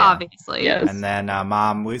reasons, obviously. Yes. And then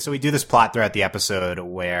Mom, so we do this plot throughout the episode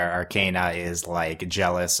where Arcana is like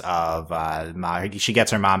jealous of she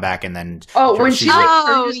gets her mom back, and then when she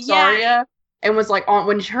turned to yeah. Zarya and was like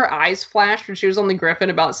when her eyes flashed when she was on the Griffin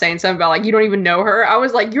about saying something about like you don't even know her. I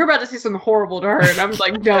was like, you're about to say something horrible to her, and I was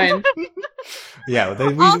like, done. Yeah,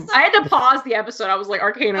 I had to pause the episode. I was like,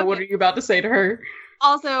 Arcana, what are you about to say to her?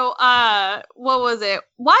 Also, what was it?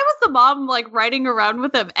 Why was the mom like riding around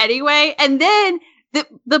with him anyway? And then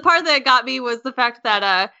the part that got me was the fact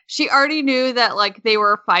that she already knew that like they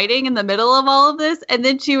were fighting in the middle of all of this, and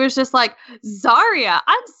then she was just like, Zarya,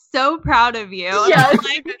 I'm so proud of you. Yes.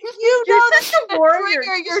 Like, you're such a warrior.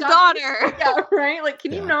 Your daughter. Yeah, right. Like,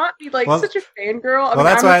 can you not be like such a fangirl?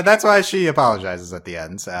 That's why she apologizes at the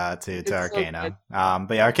end to Arcana.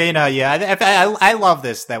 But yeah, Arcana, I love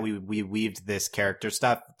this that we weaved this character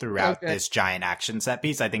stuff throughout this giant action set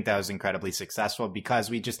piece. I think that was incredibly successful because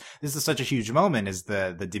this is such a huge moment, is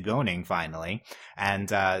the deboning finally,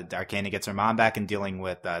 and Arcana gets her mom back and dealing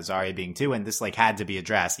with Zarya being too, and this like had to be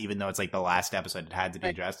addressed, even though it's like the last episode, it had to be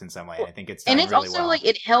addressed in some way. I think it's done really also well. like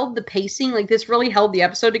it held the pacing. Like this really held the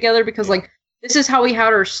episode together because like this is how we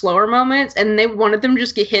had our slower moments, and they wanted them to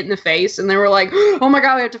just get hit in the face, and they were like, "Oh my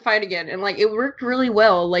god, we have to fight again!" And like it worked really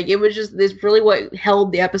well. Like it was just this really what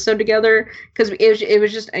held the episode together because it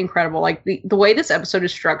was just incredible. Like the way this episode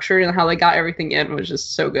is structured and how they got everything in was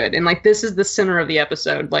just so good. And like this is the center of the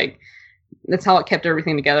episode. Like that's how it kept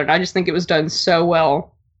everything together. And I just think it was done so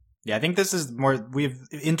well. Yeah, I think this is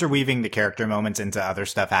interweaving the character moments into other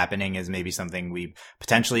stuff happening is maybe something we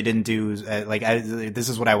potentially didn't do. This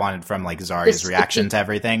is what I wanted from like Zarya's reaction to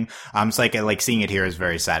everything. So like seeing it here is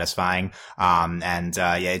very satisfying.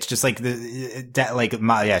 It's just like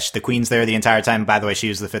the Queen's there the entire time. By the way, she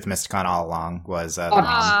was the fifth Mysticon all along. Was the mom.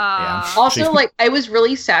 Yeah. Also, like it was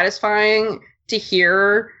really satisfying to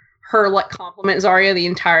hear her like compliment Zarya the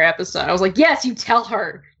entire episode. I was like, yes, you tell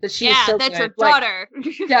her that she is so that's good. your daughter.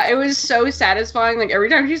 Yeah, it was so satisfying. Like every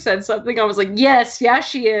time she said something, I was like, yes,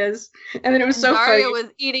 she is. And then it was so funny. Zarya was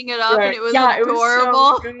eating it up, and it was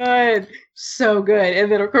adorable. It was so good. And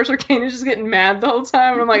then of course Arcana's just getting mad the whole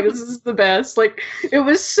time. And I'm like, this is the best. Like it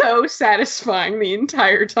was so satisfying the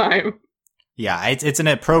entire time. Yeah, it's an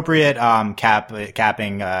appropriate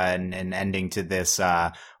capping and ending to this.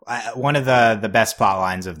 One of the best plot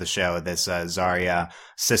lines of the show, this Zarya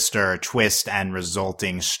sister twist and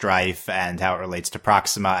resulting strife and how it relates to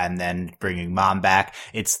Proxima and then bringing mom back.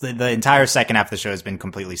 It's the entire second half of the show has been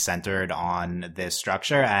completely centered on this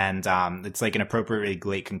structure, and it's like an appropriately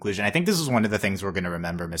great conclusion. I think this is one of the things we're going to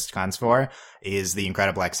remember Mysticons for, is the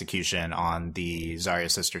incredible execution on the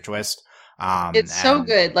Zarya sister twist. It's so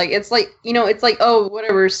good. Like it's like, it's like, oh,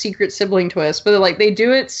 whatever, secret sibling twist, but like they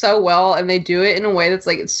do it so well, and they do it in a way that's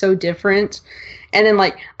like it's so different. And then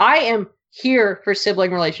like I am here for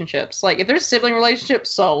sibling relationships. Like if there's sibling relationships,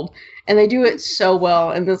 sold. And they do it so well.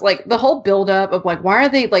 And there's like the whole build up of like, why are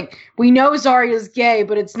they like, we know Zarya's gay,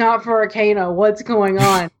 but it's not for Arcana. What's going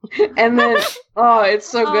on? And then it's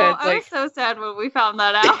so good. I was so sad when we found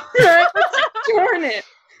that out. Darn it.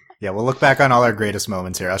 Yeah, we'll look back on all our greatest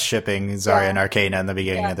moments here. Us shipping Zarya and Arcana in the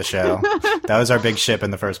beginning of the show. That was our big ship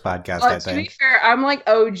in the first podcast, I think. To be fair, I'm like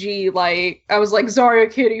OG. Like, I was like,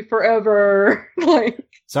 Zarya Kitty forever. Like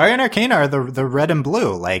Zarya and Arcana are the red and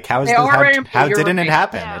blue. Like, how didn't it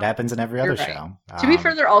happen? Yeah. It happens in every other show. To be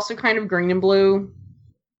fair, they're also kind of green and blue.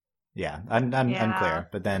 Yeah, unclear.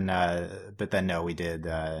 But then no, we did.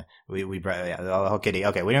 We brought the whole Kitty.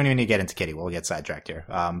 Okay, we don't even need to get into Kitty. We'll get sidetracked here.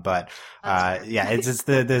 It's just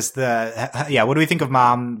what do we think of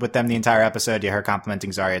Mom with them the entire episode? Yeah, her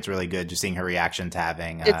complimenting Zarya. It's really good. Just seeing her reaction to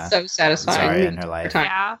having it's so satisfying Zarya in her life.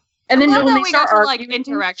 Yeah, and then when they we start got to arguing,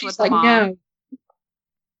 interact with like, the mom. No.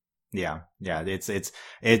 Yeah. It's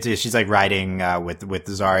she's like riding with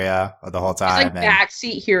Zarya the whole time. She's like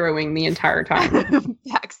backseat heroing the entire time.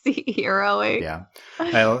 Backseat heroing. Yeah.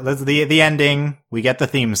 That's the ending. We get the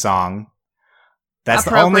theme song. That's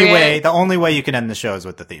the only way you can end the show is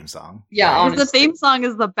with the theme song. Yeah, honestly. The theme song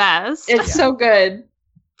is the best. It's so good.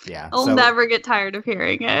 Yeah. I'll never get tired of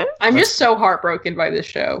hearing it. I'm just so heartbroken by this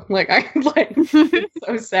show. Like it's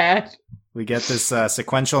so sad. We get this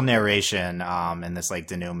sequential narration and this like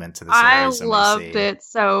denouement to the series. I loved it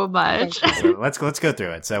so much. So let's go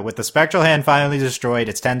through it. So with the spectral hand finally destroyed,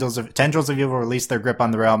 its tendrils of evil released their grip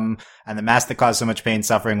on the realm, and the mask that caused so much pain and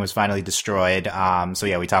suffering was finally destroyed.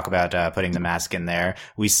 We talk about putting the mask in there.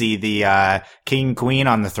 We see the king queen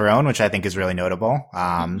on the throne, which I think is really notable.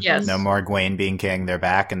 Yes. No more Gwaine being king. They're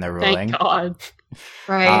back and they're ruling. Thank God.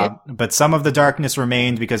 Right. But some of the darkness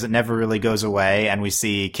remained because it never really goes away, and we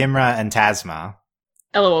see Kimra and Tasma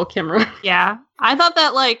LOL, Kimura. Yeah. I thought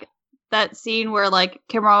that, like, that scene where, like,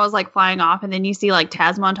 Kimura was, like, flying off and then you see, like,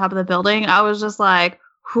 Tasma on top of the building, I was just like,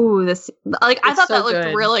 whoo, this... Like, I thought that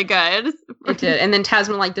looked really good. It did. And then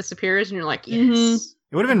Tasma, like, disappears and you're like, yes. Mhm.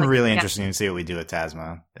 It would have been really interesting to see what we do with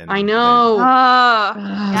Tasma. I know.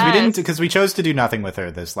 Yes. Because we chose to do nothing with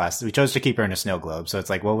her this last. We chose to keep her in a snow globe. So it's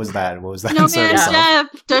like, what was that? What was that? Snowman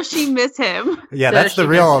Jeff, does she miss him? Yeah, that's the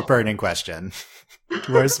real burning question.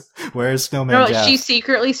 Where's Snowman Jeff? She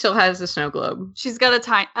secretly still has the snow globe. She's got a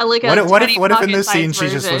tiny, like what if in this scene she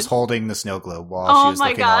just was holding the snow globe while she was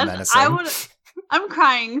looking all menacing? I'm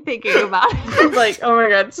crying thinking about it. Like, oh my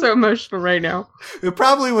god, so emotional right now. It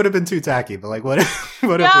probably would have been too tacky, but like, what if we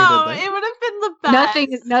did it would have been the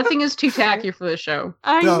best. Nothing is too tacky for this show.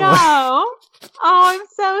 I know. Oh, I'm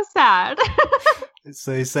so sad.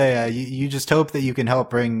 So you say you just hope that you can help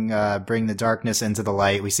bring the darkness into the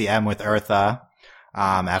light. We see M with Eartha.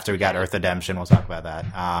 After we got Earthademption, we'll talk about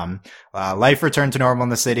that. Life returned to normal in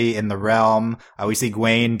the city, in the realm. We see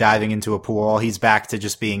Gwaine diving into a pool. He's back to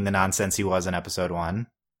just being the nonsense he was in episode 1.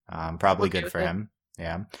 Probably good for him.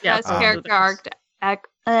 Yeah. Best character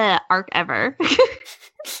arc ever.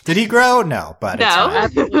 Did he grow? No, but no.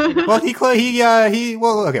 It's fine.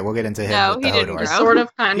 Well, okay, we'll get into him. No, with he the didn't Hodor. grow. Sort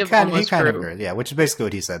of, kind He of, kind grew. of, yeah, which is basically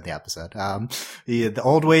what he said in the episode. The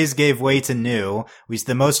old ways gave way to new.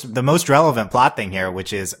 The most relevant plot thing here,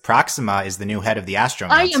 which is Proxima is the new head of the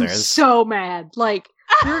Astromancers. I am so mad. Like,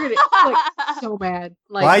 you're gonna so mad.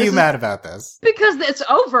 Like, why are you mad about this? Because it's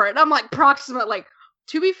over, and I'm like, Proxima. Like,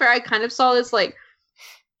 to be fair, I kind of saw this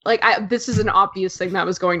this is an obvious thing that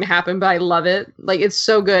was going to happen, but I love it. Like, it's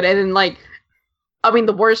so good. And then, like, I mean,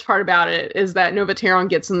 the worst part about it is that Nova Terran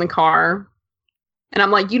gets in the car, and I'm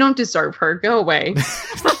like, you don't deserve her. Go away.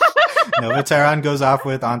 Nova Terran goes off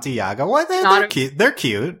with Auntie Yaga. What? They're cute. They're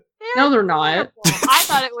cute. No, they're not. I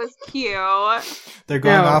thought it was cute. They're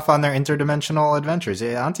going off on their interdimensional adventures.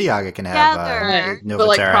 Yeah, Auntie Yaga can have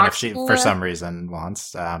Nova Terran if she, for some reason,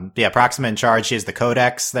 wants. Proxima in charge. She has the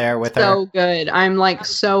Codex there with her. So good. I'm like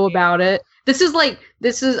so about it. This is,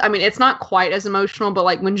 I mean, it's not quite as emotional, but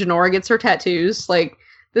like when Jinora gets her tattoos, like,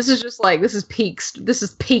 this is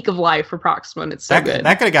peak of life for Proxima, and it's so good.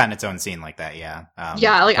 That could have gotten its own scene like that, yeah.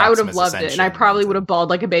 I would have loved it, and I probably would have bawled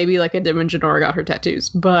like a baby like I did when Jinora got her tattoos,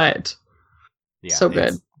 but so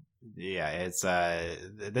good. It's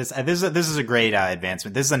this is a great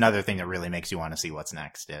advancement. This is another thing that really makes you want to see what's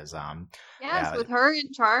next. Is with her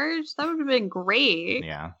in charge, that would have been great.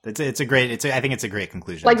 Yeah, I think it's a great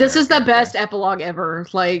conclusion. Like, this is the best epilogue ever.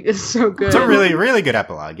 Like, it's so good. It's a really, really good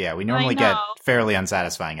epilogue. Yeah, we normally get fairly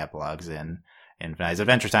unsatisfying epilogues in Finale's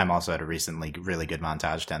Adventure Time. Also had a recently really good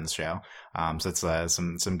montage to end the show. So it's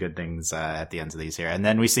some good things at the ends of these here. And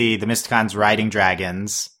then we see the Mysticons riding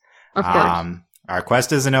dragons. Of course. Our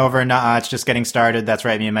quest isn't over. Nuh-uh, it's just getting started. That's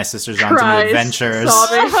right. Me and my sisters are on to new adventures.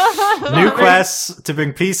 New quests to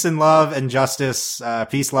bring peace and love and justice,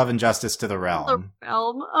 love, and justice to the realm. The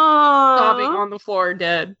realm. Oh. Sobbing on the floor,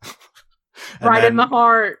 dead. Right in the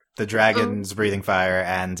heart. The dragons breathing fire,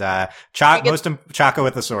 and Chaka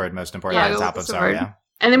with the sword, most important, on top of Zarya.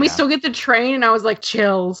 And then we still get the train, and I was like,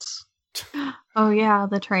 chills. Oh yeah,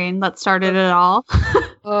 the train that started it all.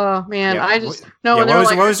 Oh man,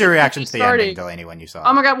 what was your reaction to the ending, Delaney, when you saw it?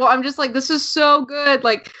 Oh my god, well, I'm just like, this is so good.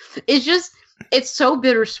 Like, it's so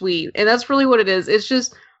bittersweet, and that's really what it is.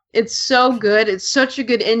 It's so good. It's such a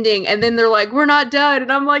good ending, and then they're like, we're not done,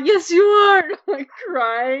 and I'm like, yes, you are. And I'm like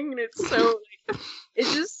crying, and it's so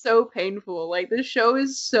it's just so painful. Like, this show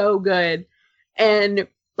is so good, and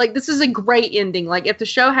like, this is a great ending. Like, if the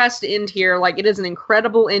show has to end here, like, it is an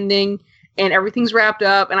incredible ending. And everything's wrapped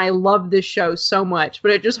up, and I love this show so much,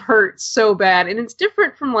 but it just hurts so bad. And it's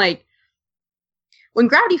different from, like, when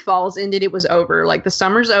Gravity Falls ended, it was over. Like, the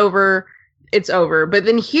summer's over, it's over. But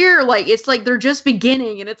then here, like, it's like they're just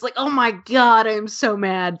beginning, and it's like, oh my god, I am so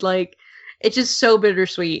mad. Like, it's just so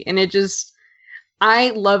bittersweet, and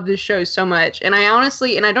I love this show so much. And I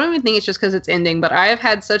honestly, and I don't even think it's just because it's ending, but I have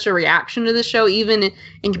had such a reaction to this show, even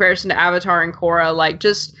in comparison to Avatar and Korra, like,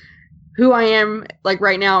 just who I am, like,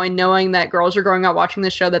 right now, and knowing that girls are growing up watching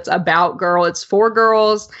this show that's about it's for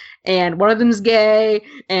girls, and one of them's gay,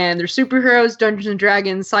 and they're superheroes, Dungeons and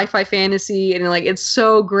Dragons, sci-fi fantasy, and, like, it's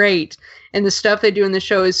so great. And the stuff they do in the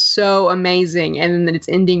show is so amazing, and then it's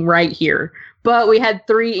ending right here. But we had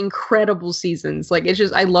 3 incredible seasons. Like, it's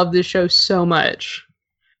just, I love this show so much.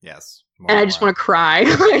 Yes. And I just want to cry.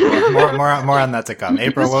 more on that to come.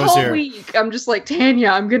 April, what was your week? I'm just like, Tanya,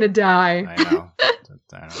 I'm gonna die. I know.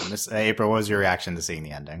 April, what was your reaction to seeing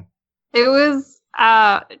the ending? It was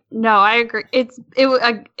No, I agree.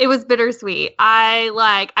 It was bittersweet. I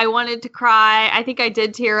wanted to cry. I think I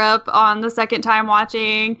did tear up on the second time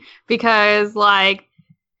watching because like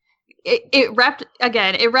it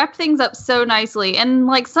wrapped things up so nicely. And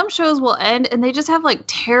like some shows will end and they just have like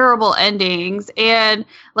terrible endings and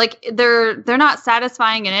like they're not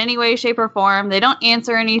satisfying in any way, shape, or form. They don't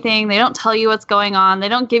answer anything. They don't tell you what's going on. They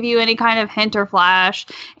don't give you any kind of hint or flash,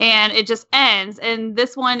 and it just ends. And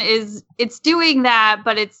this one it's doing that,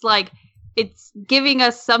 but it's like it's giving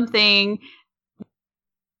us something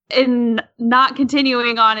and not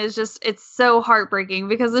continuing on is just, it's so heartbreaking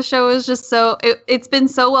because the show is just so, it's been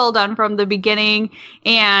so well done from the beginning.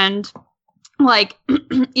 And like,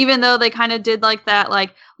 even though they kind of did like that,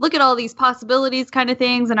 like, look at all these possibilities kind of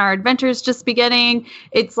things and our adventure's just beginning.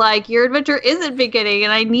 It's like, your adventure isn't beginning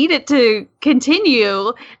and I need it to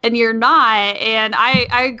continue and you're not. And I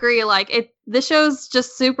agree. Like the show's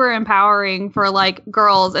just super empowering for like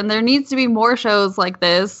girls, and there needs to be more shows like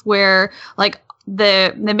this where like,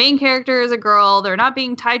 the main character is a girl. They're not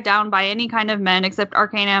being tied down by any kind of men except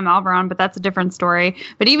Arcana and Malveron, but that's a different story.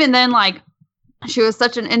 But even then, like, she was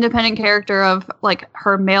such an independent character of like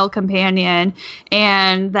her male companion,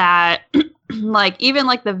 and that like even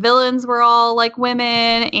like the villains were all like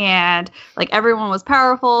women, and like everyone was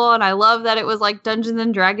powerful. And I love that it was like Dungeons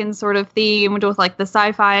and Dragons sort of themed with like the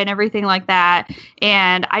sci-fi and everything like that.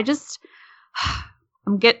 And I just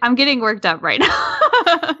I'm getting worked up right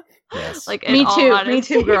now. Yes. Like me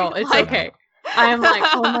too, girl. It's like, okay. I am like,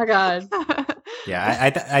 oh my god.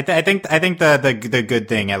 Yeah, I think the good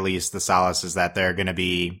thing, at least the solace, is that there are going to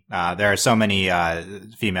be there are so many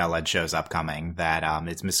female-led shows upcoming that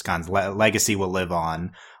it's Mysticon's legacy will live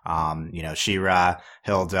on. You know, She-Ra,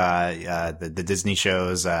 Hilda, the Disney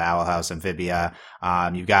shows, Owl House, Amphibia.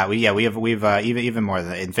 You've got, we have even more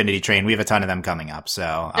than Infinity Train. We have a ton of them coming up.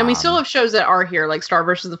 So, and we still have shows that are here, like Star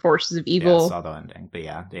versus the Forces of Evil. Yes, although ending, but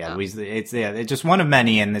it's just one of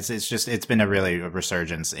many, and it's been a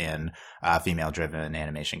resurgence in female-driven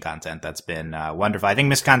animation content that's been wonderful. I think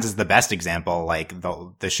Miss Cons is the best example, like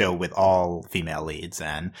the show with all female leads,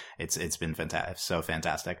 and it's been fantastic, so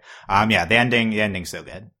fantastic. The ending's so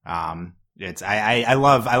good. I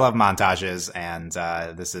love montages, and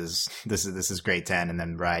this is grade 10, and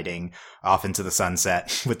then riding off into the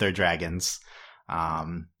sunset with their dragons.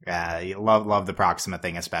 Love the Proxima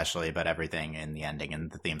thing especially, but everything in the ending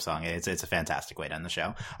and the theme song, it's a fantastic way to end the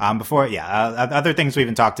show. Other things we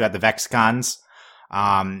even talked about, the Vexicons,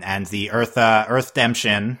 and the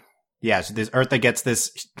Earthdemption. Yeah, so this Eartha gets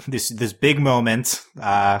this big moment.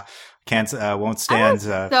 Won't stand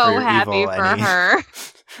so for your happy evil. For her.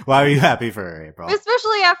 Why are you happy for her, April?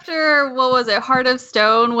 Especially after, what was it, Heart of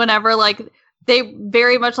Stone, whenever like they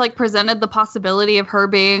very much like presented the possibility of her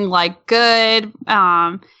being like good,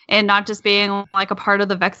 and not just being like a part of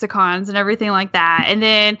the Vexicons and everything like that. And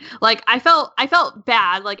then like I felt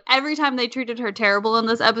bad. Like every time they treated her terrible in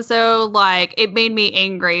this episode, like it made me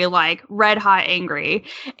angry, like red hot angry.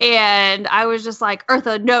 And I was just like,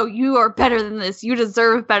 Eartha, no, you are better than this. You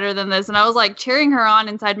deserve better than this. And I was like cheering her on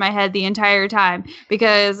inside my head the entire time,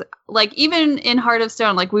 because like even in Heart of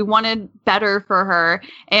Stone, like we wanted better for her,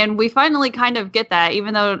 and we finally kind of get that,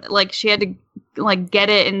 even though like she had to like get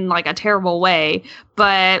it in like a terrible way.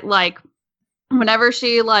 But like whenever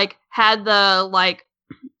she like had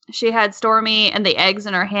she had Stormy and the eggs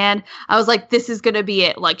in her hand, I was like, this is gonna be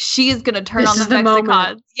it. Like she's gonna turn on the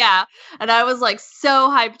Vexicons. Yeah. And I was like so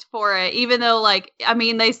hyped for it, even though like, I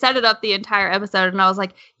mean, they set it up the entire episode, and I was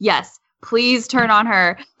like, yes, please turn on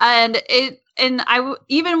her. And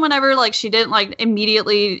even whenever like she didn't like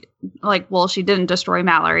immediately like, well, she didn't destroy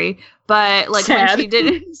Mallory, but like sad. When she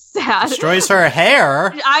did, sad, destroys her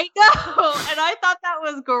hair. I know, and I thought that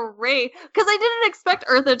was great because I didn't expect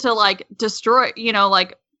Eartha to like destroy,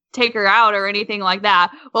 like take her out or anything like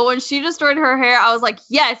that. But when she destroyed her hair, I was like,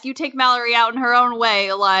 yes, you take Mallory out in her own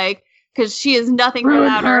way, like because she is nothing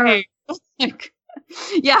without her hair. Like,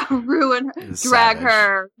 yeah, ruin her, drag savage.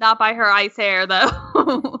 her, not by her ice hair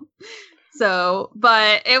though. So,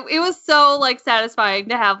 but it was so like satisfying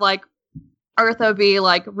to have like Eartha be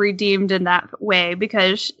like redeemed in that way,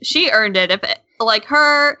 because she earned it.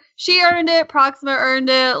 She earned it. Proxima earned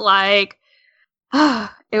it. Like,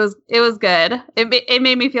 it was good. It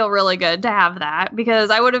made me feel really good to have that, because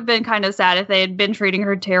I would have been kind of sad if they had been treating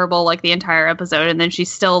her terrible like the entire episode, and then she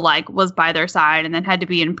still like was by their side and then had to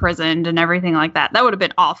be imprisoned and everything like that. That would have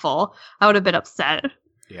been awful. I would have been upset.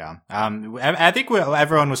 Yeah. I think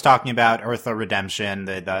everyone was talking about Eartha Redemption.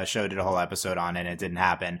 The show did a whole episode on it and it didn't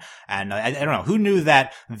happen. And I don't know, who knew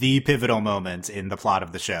that the pivotal moment in the plot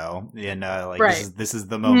of the show, this is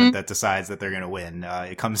the moment that decides that they're going to win.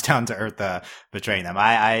 It comes down to Eartha betraying them.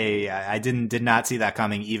 I did not see that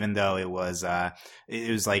coming, even though it was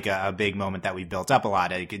like a big moment that we built up a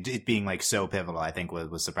lot. It being like so pivotal, I think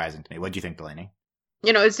was surprising to me. What do you think, Delaney?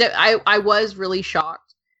 I was really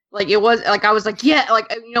shocked. Like it was like I was like, yeah,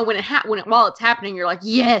 like while it's happening, you're like,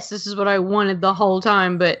 yes, this is what I wanted the whole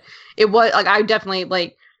time. But it was like I definitely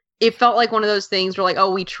like it felt like one of those things where like,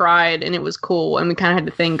 oh, we tried and it was cool and we kind of had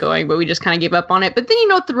the thing going, but we just kind of gave up on it. But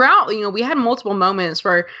then throughout, we had multiple moments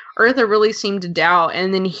where Eartha really seemed to doubt,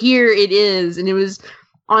 and then here it is, and it was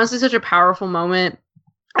honestly such a powerful moment.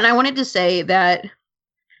 And I wanted to say that,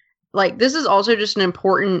 like, this is also just an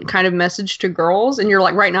important kind of message to girls. And you're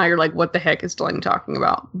like, right now, you're like, what the heck is Delaney talking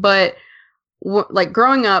about? But like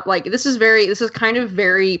growing up, like this is kind of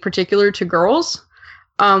very particular to girls.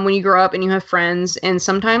 When you grow up and you have friends, and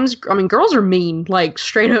sometimes, girls are mean, like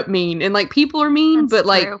straight up mean, and like people are mean. That's but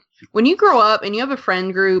like true. When you grow up and you have a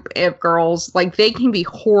friend group of girls, like they can be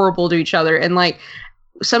horrible to each other. And like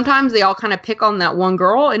sometimes they all kind of pick on that one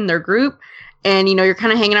girl in their group. And, you're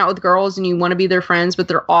kind of hanging out with girls and you want to be their friends, but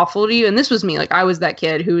they're awful to you. And this was me. Like, I was that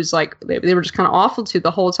kid who was like, they were just kind of awful to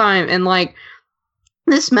the whole time. And like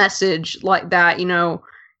this message like that,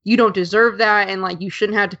 you don't deserve that. And like, you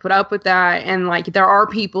shouldn't have to put up with that. And like, there are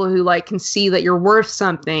people who like can see that you're worth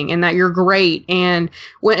something and that you're great. And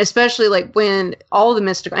especially like when all the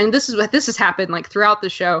Mysticons, and this has happened like throughout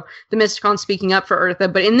the show, the Mysticons speaking up for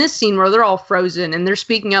Eartha. But in this scene where they're all frozen and they're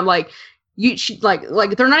speaking up, like,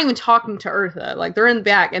 like they're not even talking to Eartha, like they're in the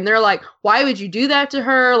back and they're like, why would you do that to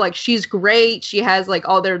her? Like, she's great. She has like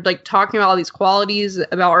they're like talking about all these qualities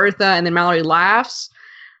about Eartha, and then Mallory laughs.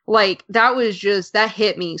 Like that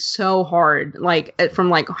hit me so hard, like from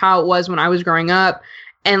like how it was when I was growing up.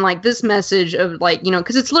 And like this message of like,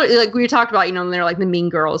 because it's literally like we talked about, and they're like the mean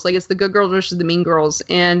girls, like it's the good girls versus the mean girls.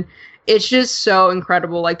 And it's just so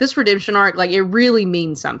incredible. Like this redemption arc, like it really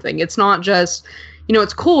means something. It's not just,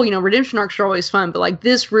 it's cool, redemption arcs are always fun, but like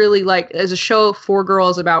this really, like, as a show for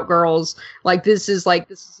girls about girls, like this is an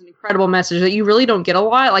incredible message that you really don't get a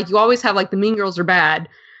lot. Like you always have like the mean girls are bad,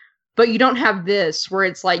 but you don't have this where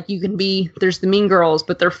it's like there's the mean girls,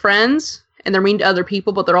 but they're friends and they're mean to other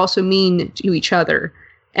people, but they're also mean to each other.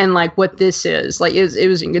 And like what this is, like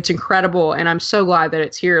it's incredible, and I'm so glad that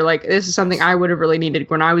it's here. Like this is something I would have really needed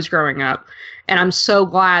when I was growing up, and I'm so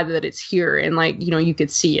glad that it's here, and like you could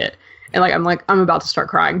see it. And like I'm about to start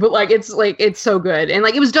crying, but like it's so good, and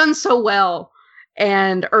like it was done so well.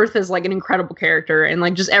 And Eartha's like an incredible character, and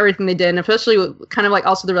like just everything they did, and especially with kind of like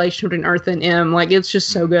also the relationship between Eartha and M, like it's just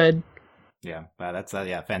so good. Yeah, that's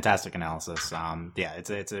fantastic analysis.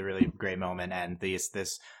 It's a really great moment, and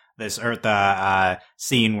this Eartha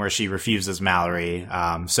scene where she refuses Mallory,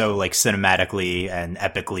 so like cinematically and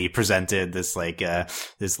epically presented, this like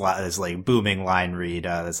this like booming line read,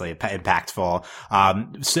 that's like impactful.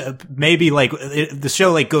 So maybe like the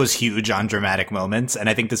show like goes huge on dramatic moments, and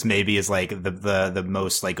I think this maybe is like the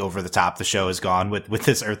most like over the top the show has gone with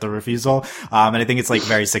this Eartha refusal. And I think it's like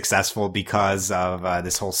very successful because of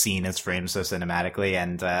this whole scene is framed so cinematically,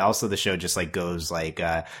 and also the show just like goes like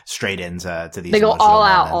straight into these. They go all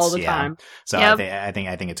out moments. All the time. So yep. I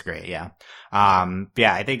think it's great. Yeah.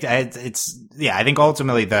 I think I think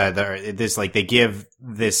ultimately this like they give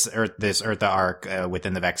this Eartha arc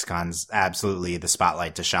within the VexCons absolutely the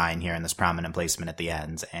spotlight to shine here in this prominent placement at the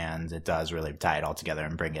end, and it does really tie it all together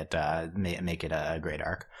and bring it make it a great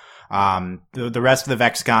arc. The rest of the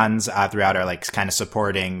VexCons throughout are like kind of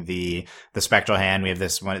supporting the Spectral Hand. We have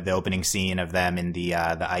the opening scene of them in the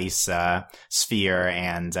ice sphere,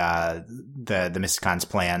 and the Mysticons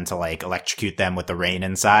plan to like electrocute them with the rain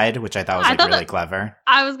inside, which I thought was like really clever.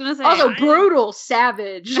 I was gonna say also brutal,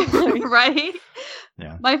 savage, right?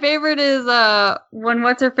 Yeah. My favorite is when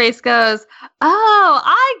what's her face goes, "Oh,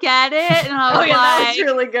 I get it," and I was that was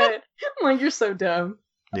really good. I'm like, you're so dumb.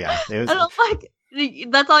 Yeah, it was. I don't like.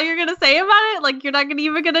 That's all you're gonna say about it? Like you're not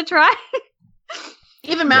even gonna try?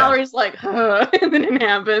 Even Mallory's like, huh, and then it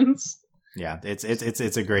happens. Yeah, it's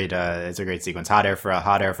a great sequence. Hot air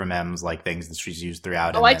from M's, like things that she's used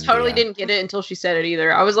throughout. Oh, I totally didn't get it until she said it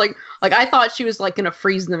either. I was like I thought she was like gonna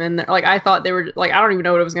freeze them in there. Like I thought they were like, I don't even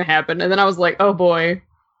know what was gonna happen, and then I was like, oh boy.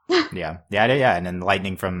 Yeah, and then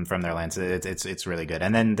lightning from their lance. It's really good.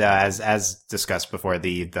 And then as discussed before,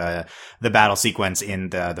 the battle sequence in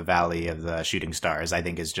the Valley of the Shooting Stars, I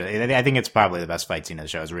think I think it's probably the best fight scene of the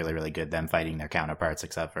show. It's really, really good. Them fighting their counterparts,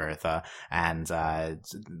 except for Eartha, and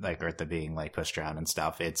like Eartha being like pushed around and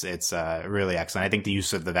stuff. It's really excellent. I think the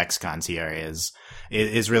use of the Vexcons here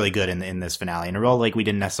is really good in this finale, in a role like we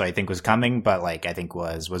didn't necessarily think was coming, but like I think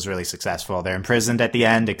was really successful. They're imprisoned at the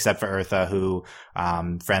end, except for Eartha, who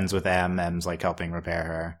friends with M's like helping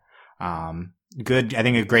repair her. Good. I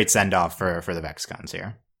think a great send off for the Vexcons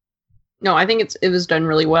here. No, I think it was done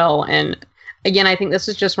really well. And again, I think this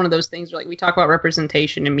is just one of those things where like we talk about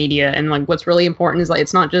representation in media, and like what's really important is like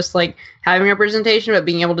it's not just like having representation, but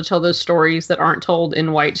being able to tell those stories that aren't told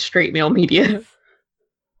in white straight male media.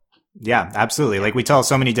 Yeah, absolutely. Like we tell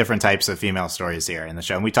so many different types of female stories here in the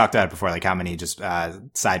show, and we talked about it before, like how many just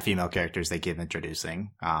side female characters they keep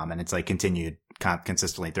introducing, and it's like continued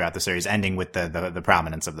consistently throughout the series, ending with the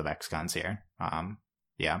prominence of the Vexcons here.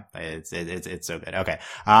 Yeah, it's so good. Okay.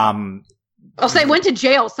 I'll say went to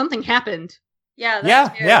jail. Something happened.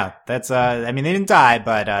 Yeah. That's I mean, they didn't die,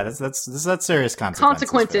 but that's serious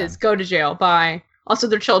consequences. Go to jail. Bye. Also,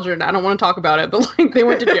 they're children. I don't want to talk about it, but like they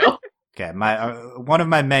went to jail. Okay, one of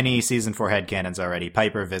my many season 4 headcanons already.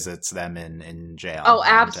 Piper visits them in jail. Oh,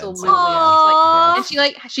 absolutely.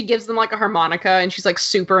 And she gives them like a harmonica, and she's like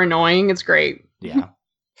super annoying. It's great. Yeah.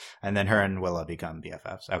 And then her and Willa become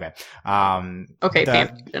BFFs. Okay. Okay,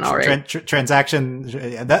 fanfiction, all right. Transaction.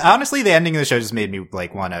 Honestly, the ending of the show just made me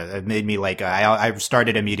like I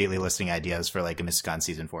started immediately listing ideas for like a Mysticon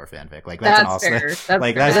season 4 fanfic. Like that's awesome. Fair.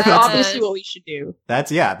 That's obviously what we should do. I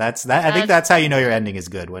think that's how you know your ending is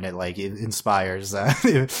good, when it like it inspires.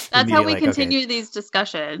 That's how we continue these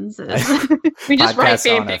discussions. We just write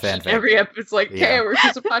fanfiction every episode. It's like, okay, we're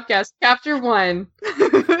just a podcast. Chapter 1.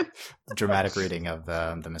 Dramatic reading of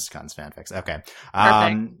the Mysticons fanfics. Okay.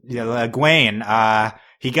 Gwaine,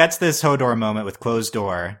 he gets this Hodor moment with closed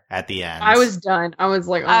door at the end. I was done. I was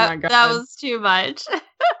like, oh my god. That was too much.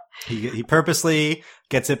 He purposely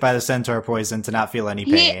gets hit by the centaur poison to not feel any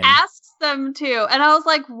pain. He asks them to, and I was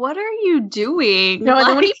like, what are you doing? No, and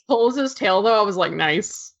then when he pulls his tail though, I was like,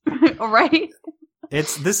 nice. Right?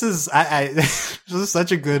 This is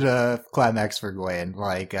such a good climax for Gwaine.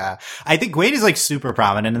 Like I think Gwaine is like super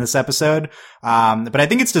prominent in this episode, but I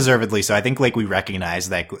think it's deservedly so. I think like we recognize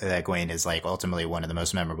that Gwaine is like ultimately one of the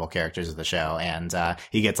most memorable characters of the show, and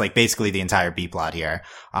he gets like basically the entire B plot here.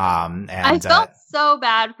 And I felt so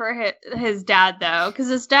bad for his dad though, because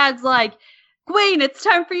his dad's like, Gwaine, it's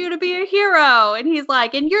time for you to be a hero. And he's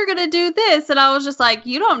like, and you're going to do this. And I was just like,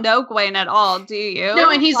 you don't know Gwaine at all, do you?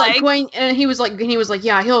 No, and he's like Gwaine, and he was like,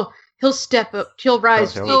 yeah, he'll step up, he'll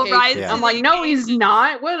rise. He'll rise. Yeah. I'm like, no, he's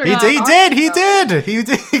not. What he did.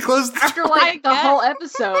 He closed after like the whole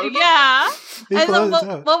episode. Yeah. And then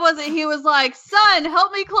what was it? He was like, son,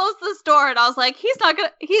 help me close this door. And I was like, he's not going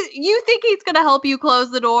to, you think he's going to help you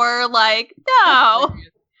close the door? Like, no.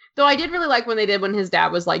 Though I did really like when his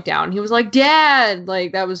dad was like down. He was like, Dad,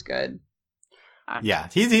 like that was good. Yeah,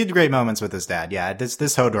 he had great moments with his dad. Yeah, this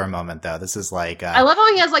Hodor moment though, this is like I love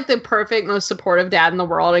how he has like the perfect, most supportive dad in the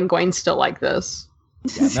world, and Gwaine's still like this.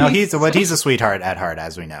 Yeah, no, he's a sweetheart at heart,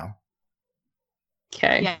 as we know.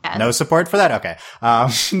 Okay. Yes. No support for that? Okay. I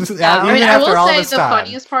will say the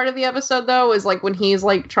funniest part of the episode, though, is like when he's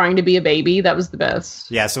like trying to be a baby. That was the best.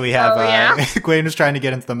 Yeah, so we have Gwaine was trying to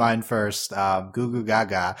get into the mind first, goo goo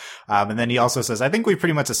gaga. And then he also says, I think we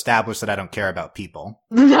pretty much established that I don't care about people.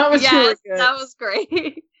 That was really good. That was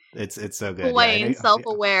great. It's so good. Gwaine,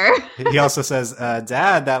 self-aware. He also says,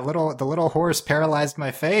 Dad, the little horse paralyzed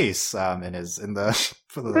my face, in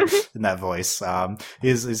that voice.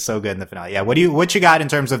 He's so good in the finale. Yeah. What you got in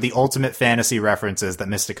terms of the ultimate fantasy references that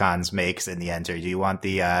Mysticons makes in the end here? Do you want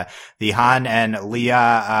the Han and Leia,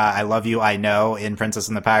 I love you, I know in Princess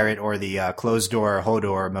and the Pirate, or the closed door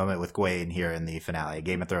Hodor moment with Gwaine here in the finale?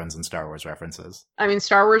 Game of Thrones and Star Wars references. I mean,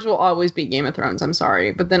 Star Wars will always be Game of Thrones. I'm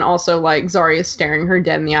sorry. But then also like Zarya staring her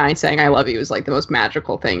dead in the eye saying I love you is like the most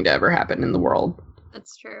magical thing to ever happen in the world.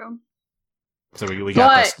 That's true. So we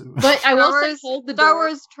got this. But I will say, hold the door. Star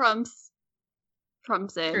Wars trumps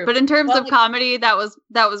it. True. But in terms of comedy, that was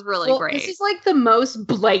really great. This is like the most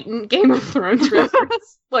blatant Game of Thrones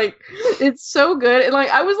reference. Like, it's so good. And like,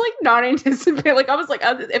 I was like not anticipating. Like, I was like,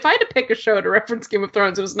 if I had to pick a show to reference Game of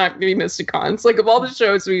Thrones, it was not going to be Mysticons. Like, of all the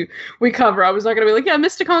shows we cover, I was not going to be like, yeah,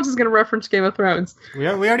 Mysticons is going to reference Game of Thrones. We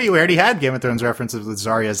already had Game of Thrones references with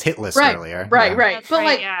Zarya's hit list earlier. Right. But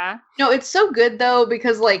like, no, it's so good though,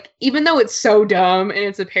 because like, even though it's so dumb and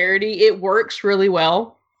it's a parody, it works really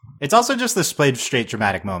well. It's also just this played straight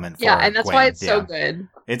dramatic moment. For and that's Gwaine. why it's so good.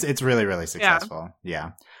 It's really, really successful.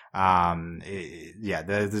 Yeah.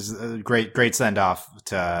 There's a great send off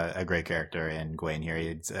to a great character in Gwen here.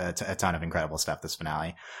 It's a ton of incredible stuff this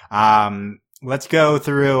finale. Let's go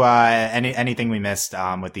through anything we missed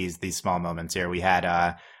with these small moments here. We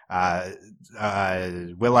had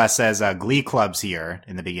Willa says Glee Club's here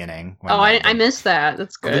in the beginning. I missed that.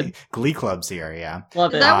 That's good. Glee Club's here, yeah.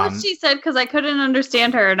 Love it. Is that what she said? Because I couldn't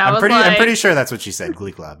understand her, and I'm pretty sure that's what she said.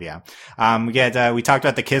 Glee Club, yeah. We talked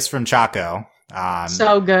about the kiss from Chaco.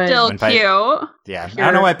 So good. Still cute. Yeah. Sure. I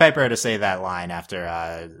don't know why Piper had to say that line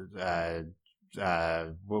after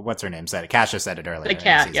what's her name said it. Kasha said it earlier. The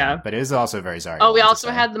cat, yeah. But it was also very sorry. Oh, we also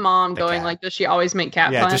had the mom going like, does she always make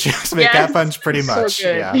cat punch? Yeah, does she always make cat punch? Pretty much. So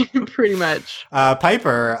good. Yeah. Pretty much.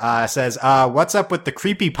 Piper says, what's up with the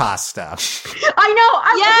creepypasta? I know.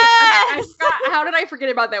 Yes! I forgot. How did I forget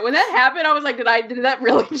about that? When that happened, I was like, did that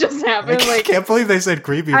really just happen? I can't believe they said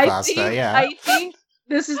creepypasta. I think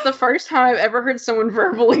this is the first time I've ever heard someone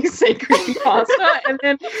verbally say creepypasta. And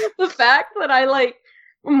then the fact that I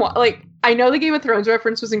I know the Game of Thrones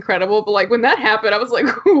reference was incredible, but when that happened, I was like,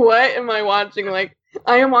 what am I watching?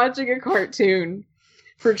 I am watching a cartoon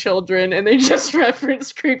for children, and they just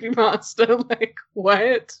referenced creepypasta.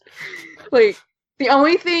 What? The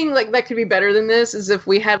only thing that could be better than this is if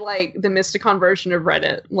we had the Mysticon version of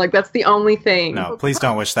Reddit. That's the only thing. No, please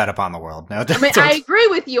don't wish that upon the world. No, I mean, I agree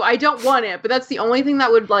with you. I don't want it, but that's the only thing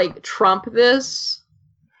that would trump this.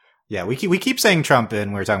 Yeah, we keep saying Trump,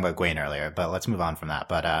 and we were talking about Gwen earlier, but let's move on from that.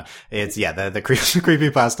 But it's the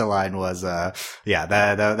creepypasta line was that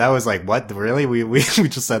was what, really, we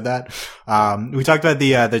just said that. We talked about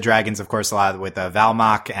the dragons, of course, a lot with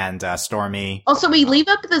Valmok and Stormy. Also, we leave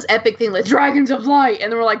up to this epic thing like Dragons of Light, and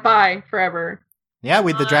then we're like, bye forever. Yeah,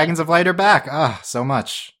 the Dragons of Light are back. So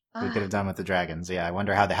much we could have done with the dragons. Yeah, I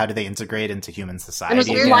wonder how do they integrate into human society? And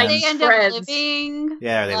where they end up living?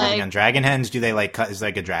 Yeah, are they living on dragon hens? Do they is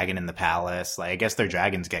a dragon in the palace? I guess their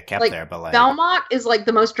dragons get kept there, but Valmok is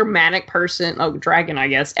the most dramatic dragon, I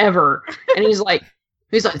guess, ever. And he's like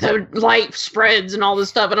the light spreads and all this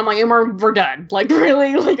stuff, and I'm like, we're done.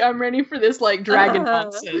 Really, I'm ready for this dragon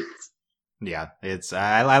nonsense. Yeah, it's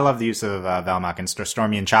I love the use of Valmok, and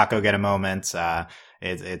Stormy and Chaco get a moment. They're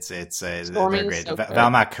great. So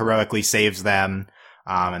Valmok heroically saves them,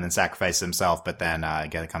 and then sacrifices himself, but then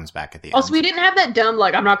again, it comes back at the end. Also, we didn't have that dumb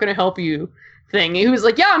I'm not going to help you thing. He was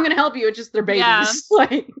like, yeah, I'm going to help you. It's just their babies.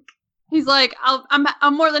 Yeah. He's like,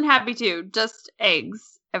 I'm more than happy to. Just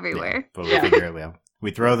eggs everywhere. Yeah, but we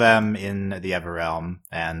throw them in the Everrealm,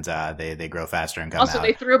 and they grow faster and come out. Also,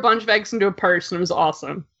 they threw a bunch of eggs into a purse, and it was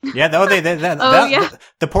awesome. Yeah,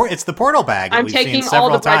 it's the portal bag. I'm taking all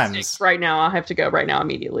the breadsticks right now. I have to go right now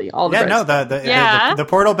immediately. The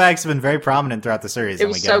portal bags have been very prominent throughout the series,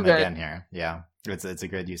 and we get them good again here. Yeah, it's a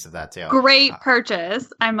good use of that too. Great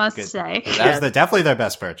purchase, I must say. That was definitely their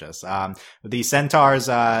best purchase. The centaurs,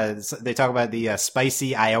 they talk about the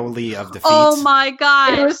spicy aioli of defeat. Oh my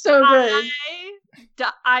god, it was so good.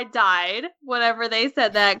 I died whenever they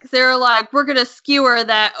said that, because they were like, we're gonna skewer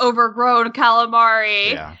that overgrown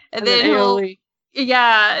calamari, and then he'll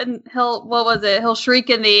shriek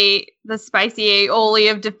in the spicy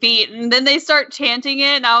aioli of defeat, and then they start chanting it,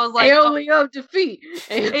 and I was like, aioli of defeat,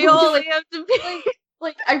 aioli of defeat.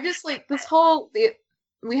 I'm just this whole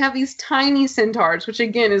we have these tiny centaurs, which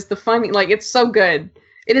again is the funny, it's so good.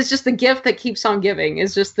 It is just the gift that keeps on giving.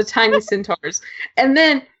 Is just the tiny centaurs, and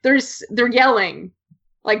then they're yelling.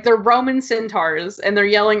 They're Roman centaurs, and they're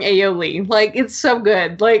yelling aioli. It's so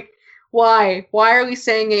good. Why? Why are we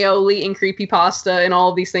saying aioli and creepypasta and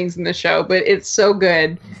all of these things in the show? But it's so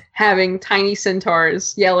good having tiny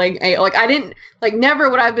centaurs yelling aioli. I didn't,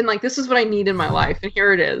 never would I have been this is what I need in my life, and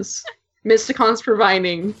here it is. Mysticon's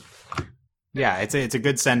providing. Yeah, it's a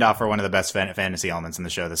good send-off for one of the best fantasy elements in the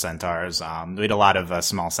show, the Centaurs. We had a lot of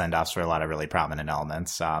small send-offs for a lot of really prominent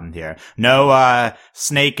elements here. No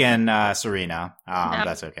Snake and Serena. No.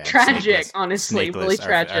 That's okay. Tragic, honestly. Really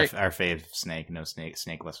tragic. Our fave Snake, no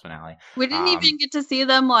snakeless finale. We didn't even get to see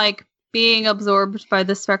them, being absorbed by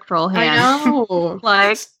the spectral hand. I know.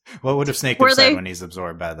 What would have Snake have said when he's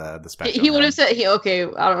absorbed by the spectral He would have said, okay,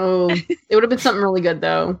 I don't know. It would have been something really good,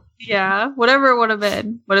 though. Yeah, whatever it would have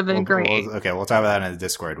been great. We'll talk about that in the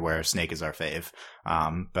Discord where Snake is our fave.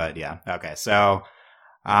 But yeah, okay. So,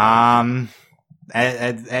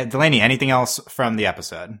 Delaney, anything else from the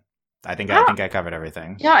episode? I think I covered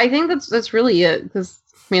everything. Yeah, I think that's really it. Because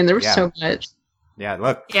there was so much. Yeah,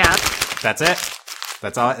 look. Yeah, that's it.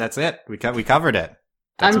 That's all. That's it. We covered it.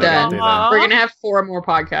 I'm done. We're gonna have 4 more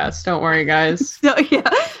podcasts. Don't worry, guys. No, yeah.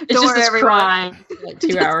 It's just this crying for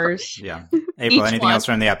 2 hours. Yeah. April, anything else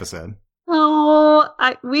from the episode? Oh,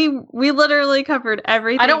 we literally covered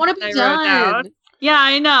everything. I don't want to be done. Yeah,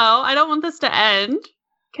 I know. I don't want this to end.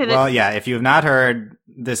 Well, yeah, if you have not heard,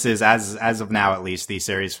 this is, as of now at least, the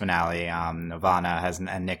series finale. Ivana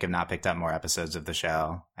and Nick have not picked up more episodes of the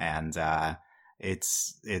show, and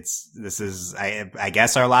this is I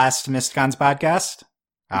guess our last Mistcons podcast.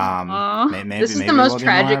 This is the most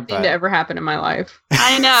tragic thing to ever happen in my life.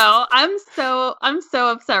 I know. I'm so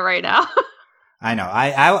upset right now. I know.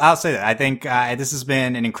 I'll say that. I think this has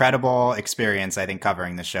been an incredible experience. I think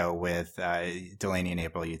covering the show with Delaney and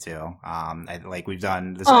April, you two. We've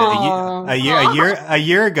done this a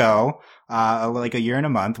year ago. Like a year and a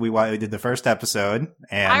month, we did the first episode,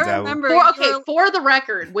 and I remember. For the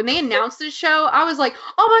record, when they announced this show, I was like,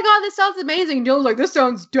 "Oh my god, this sounds amazing!" And Dylan's like, "This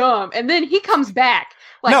sounds dumb," and then he comes back.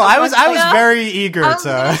 Like, no, I was very eager to.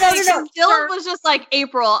 Dylan was just like,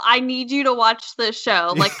 April, I need you to watch this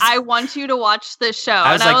show. Like, I want you to watch this show.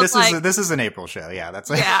 I was like, this is an April show. Yeah,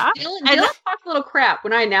 that's like. Yeah. Dylan talked a little crap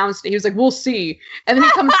when I announced it. He was like, "We'll see," and then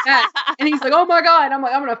he comes back and he's like, "Oh my god!" I'm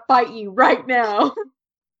like, "I'm gonna fight you right now."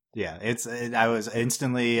 Yeah, I was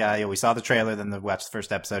instantly, we saw the trailer, then the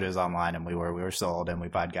first episode is online, and we were sold, and we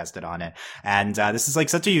podcasted on it. And, this is like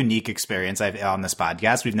such a unique experience on this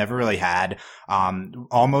podcast. We've never really had,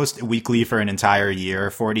 almost weekly for an entire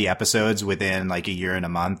year, 40 episodes within like a year and a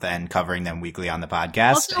month, and covering them weekly on the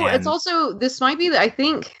podcast. This might be, I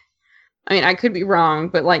mean, I could be wrong,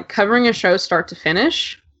 but like covering a show start to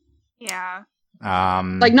finish. Yeah.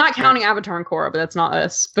 Like not counting Avatar and Korra, but that's not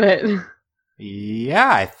us, but.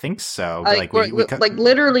 Yeah, I think so. Like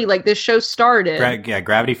literally, like this show started.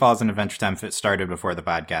 Gravity Falls and Adventure Time started before the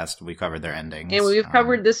podcast. We covered their endings, and we've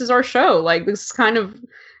covered. This is our show. Like this is kind of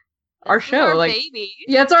our show. Our like baby.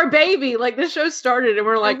 Yeah, it's our baby. Like this show started, and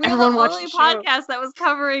we're like everyone watched the show. Podcast that was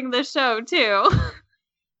covering the show too.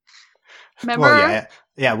 Remember? Well,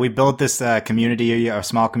 yeah, we built this community, a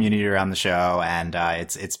small community around the show, and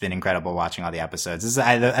it's been incredible watching all the episodes.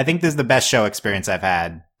 I think this is the best show experience I've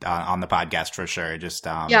had on the podcast for sure. Just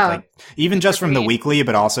like even just from the weekly,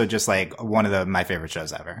 but also just like one of my favorite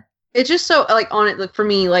shows ever. It's just so like on it. Like for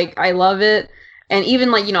me, like I love it, and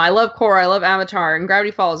even like I love Korra, I love Avatar and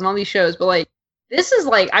Gravity Falls and all these shows, but like this is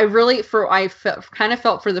like I kind of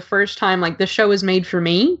felt for the first time like this show was made for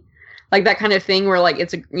me. Like that kind of thing where like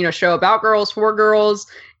it's a show about girls for girls.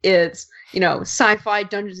 It's sci-fi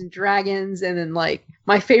Dungeons and Dragons, and then like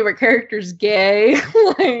my favorite character's gay.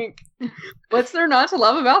 Like what's there not to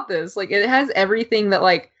love about this? Like it has everything that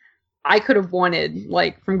like I could have wanted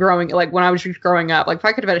like from growing like when I was growing up. Like if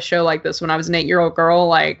I could have had a show like this when I was an 8-year-old girl,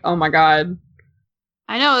 like oh my god.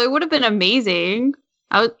 I know it would have been amazing.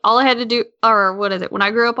 All I had to do, or what is it? When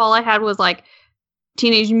I grew up, all I had was like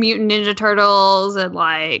Teenage Mutant Ninja Turtles and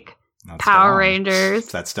like. That's Power Rangers.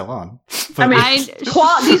 That's still on. But these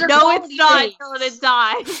are no, it's not until it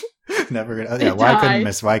dies. Never gonna. Yeah, why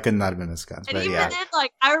couldn't that have been Mistcons? And even then,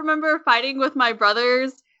 like I remember fighting with my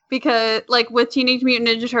brothers because, like, with Teenage Mutant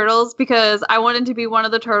Ninja Turtles because I wanted to be one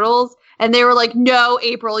of the turtles, and they were like, "No,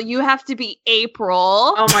 April, you have to be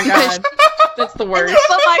April." Oh my god, that's the worst.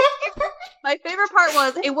 But my favorite part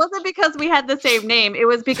was it wasn't because we had the same name. It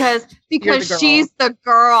was because she's the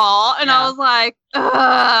girl, and I was like,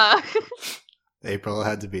 ugh. April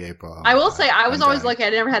had to be April. I will say I was always lucky. I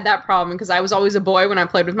never had that problem because I was always a boy when I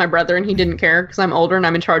played with my brother, and he didn't care because I'm older and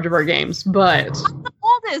I'm in charge of our games. But I'm the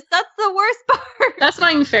oldest. That's the worst part. That's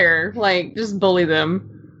not even fair. Like, just bully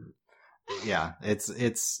them. Yeah, it's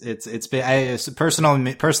been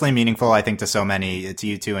personally meaningful. I think to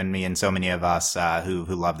you two and me and so many of us who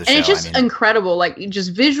love the show. And it's just incredible, like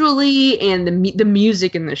just visually and the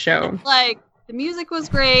music in the show. Like the music was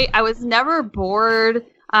great. I was never bored.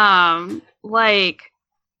 Like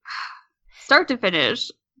start to finish,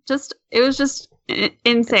 it was just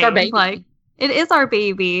insane. Like it is our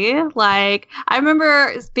baby. Like I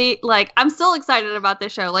remember I'm still excited about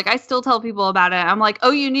this show. Like I still tell people about it. I'm like,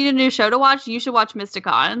 oh, you need a new show to watch? You should watch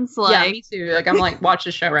Mistcons. Like, yeah, me too. Like I'm like, watch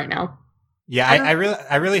the show right now. Yeah, I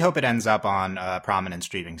really hope it ends up on a prominent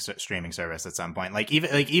streaming service at some point. Like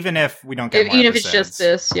even if we don't get more episodes, if it's just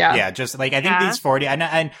this, yeah, just like I think these 40. I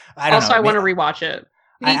don't also, know. I want to rewatch it.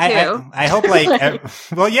 Me too. I hope like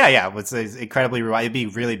well yeah it's incredibly it'd be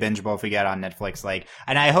really bingeable if we get on Netflix, like,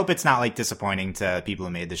 and I hope it's not like disappointing to people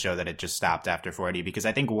who made the show that it just stopped after 40, because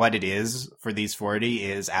I think what it is for these 40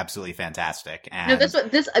 is absolutely fantastic. And no, that's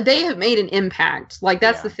what they have made an impact. Like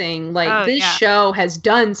that's the thing. Like this show has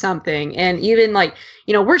done something, and even like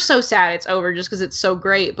we're so sad it's over just because it's so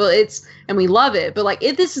great, but and we love it, but like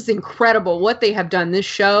this is incredible what they have done. This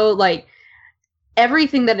show, like.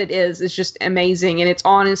 Everything that it is just amazing, and it's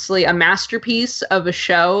honestly a masterpiece of a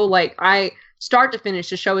show. Like start to finish,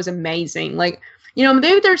 the show is amazing. Like you know,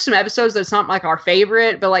 maybe there's some episodes that's not like our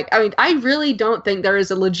favorite, but like, I mean, I really don't think there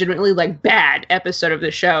is a legitimately like bad episode of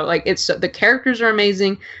the show. Like, it's the characters are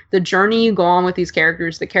amazing, the journey you go on with these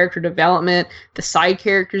characters, the character development, the side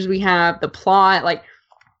characters we have, the plot, like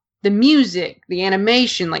the music, the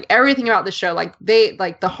animation, like everything about the show, like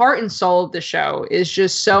the heart and soul of the show is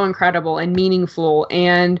just so incredible and meaningful.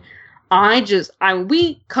 And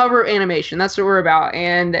we cover animation. That's what we're about.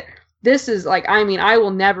 And this is like, I mean, I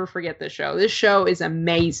will never forget this show. This show is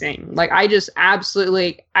amazing. Like, I just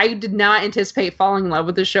absolutely, I did not anticipate falling in love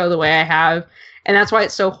with the show the way I have. And that's why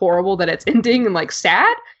it's so horrible that it's ending and like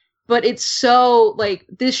sad. But it's so like,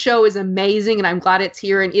 this show is amazing and I'm glad it's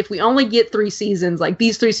here. And if we only get 3 seasons, like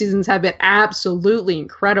these 3 seasons have been absolutely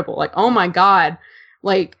incredible. Like, oh my God,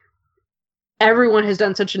 like everyone has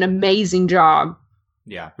done such an amazing job.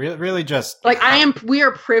 Yeah, really just like we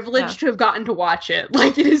are privileged to have gotten to watch it.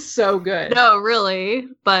 Like, it is so good. No, really.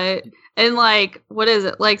 But, and like, what is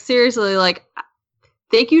it? Like, seriously, like,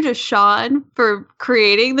 thank you to Sean for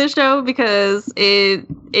creating the show, because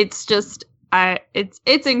it's just,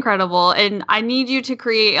 it's incredible, and I need you to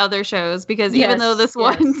create other shows, because even though this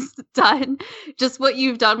one's done, just what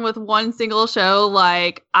you've done with one single show,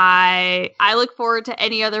 like I look forward to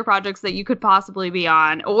any other projects that you could possibly be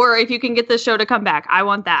on, or if you can get this show to come back, I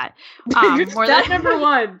want that. More that number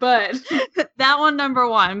one, but that one number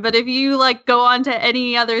one. But if you like go on to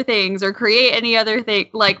any other things or create any other thing,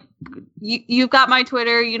 like you've got my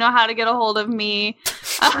Twitter, you know how to get a hold of me.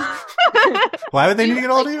 Why would they need to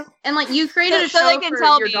get a hold of you? And like, you created a show so they can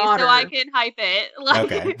tell me, daughter. so I can hype it.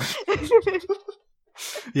 Like, okay.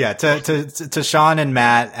 Yeah, to Sean and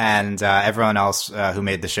Matt and everyone else who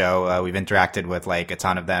made the show, we've interacted with like a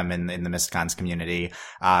ton of them in the Mysticons community.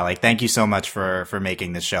 Like, thank you so much for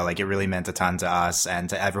making this show. Like, it really meant a ton to us and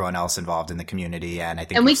to everyone else involved in the community. And I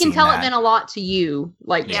think, and we can tell it meant a lot to you,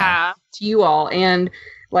 like to you all, and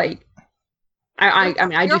like. I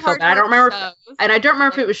mean, I do feel that. I don't remember, and I don't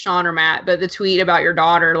remember if it was Sean or Matt, but the tweet about your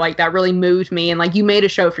daughter, like, that really moved me. And like, you made a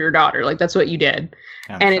show for your daughter, like that's what you did,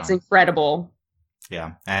 and it's incredible.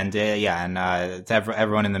 Yeah, and to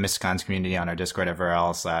everyone in the Mysticons community on our Discord, everywhere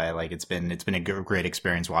else, like it's been a great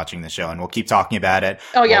experience watching the show, and we'll keep talking about it.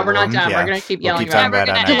 Oh yeah, we're not done. Yeah. We're gonna keep yelling about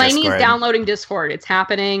it. Delaney's downloading Discord. It's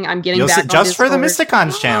happening. I'm getting back on just Discord. for the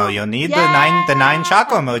Mysticons channel. You'll need the nine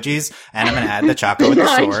Choco emojis, and I'm gonna add the Choco with the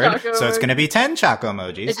sword, so it's gonna be 10 Choco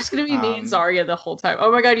emojis. It's just gonna be me and Zarya the whole time.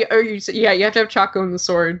 Oh my God! You have to have Choco and the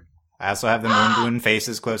sword. I also have the Moon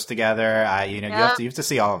faces close together. You have to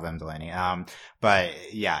see all of them, Delaney. But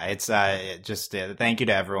yeah, it's just thank you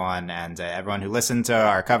to everyone and everyone who listened to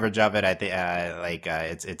our coverage of it. I think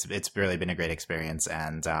it's really been a great experience,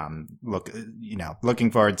 and looking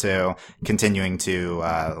forward to continuing to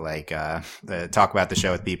talk about the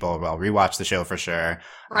show with people. We'll rewatch the show for sure.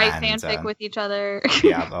 Write fanfic with each other.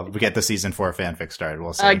 Yeah, we'll get the season 4 fanfic started.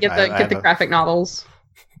 We'll see. Get the graphic novels.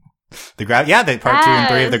 The part 2 and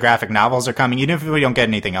 3 of the graphic novels are coming. Even if we don't get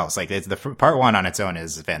anything else, like it's the part 1 on its own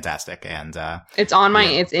is fantastic, and it's on my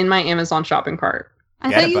it's in my Amazon shopping cart.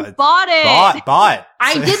 I thought you bought it. Bought.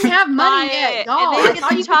 I didn't have money yet. No, I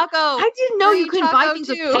didn't know you couldn't buy things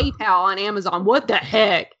with PayPal on Amazon. What the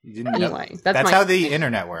heck? Anyway, that's how the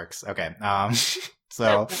internet works. Okay.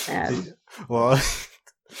 So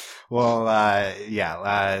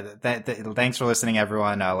thanks for listening,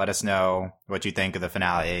 everyone. Let us know what you think of the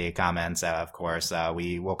finale comments. Of course,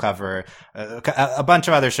 we will cover a bunch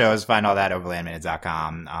of other shows. Find all that at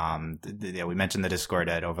overlandminute.com. We mentioned the Discord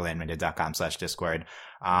at overlandminute.com/Discord.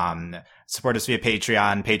 Support us via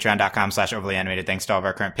Patreon, patreon.com/overlyanimated. Thanks to all of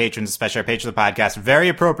our current patrons, especially our patrons of the podcast. Very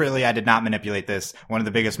appropriately, I did not manipulate this. One of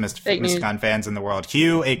the biggest Mysticon fans in the world,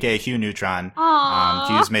 Hugh, aka Hugh Neutron.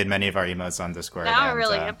 Hugh's made many of our emotes on Discord. Now I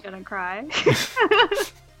really am gonna cry.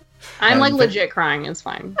 I'm like legit crying. It's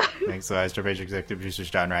fine. Thanks to our executive producers,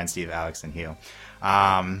 John, Ryan, Steve, Alex, and Hugh.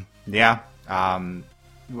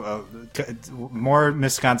 More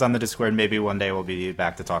Mysticons on the Discord. Maybe one day we'll be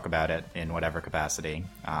back to talk about it in whatever capacity.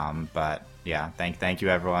 But yeah, thank you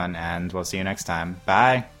everyone, and we'll see you next time.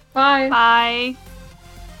 Bye. Bye. Bye.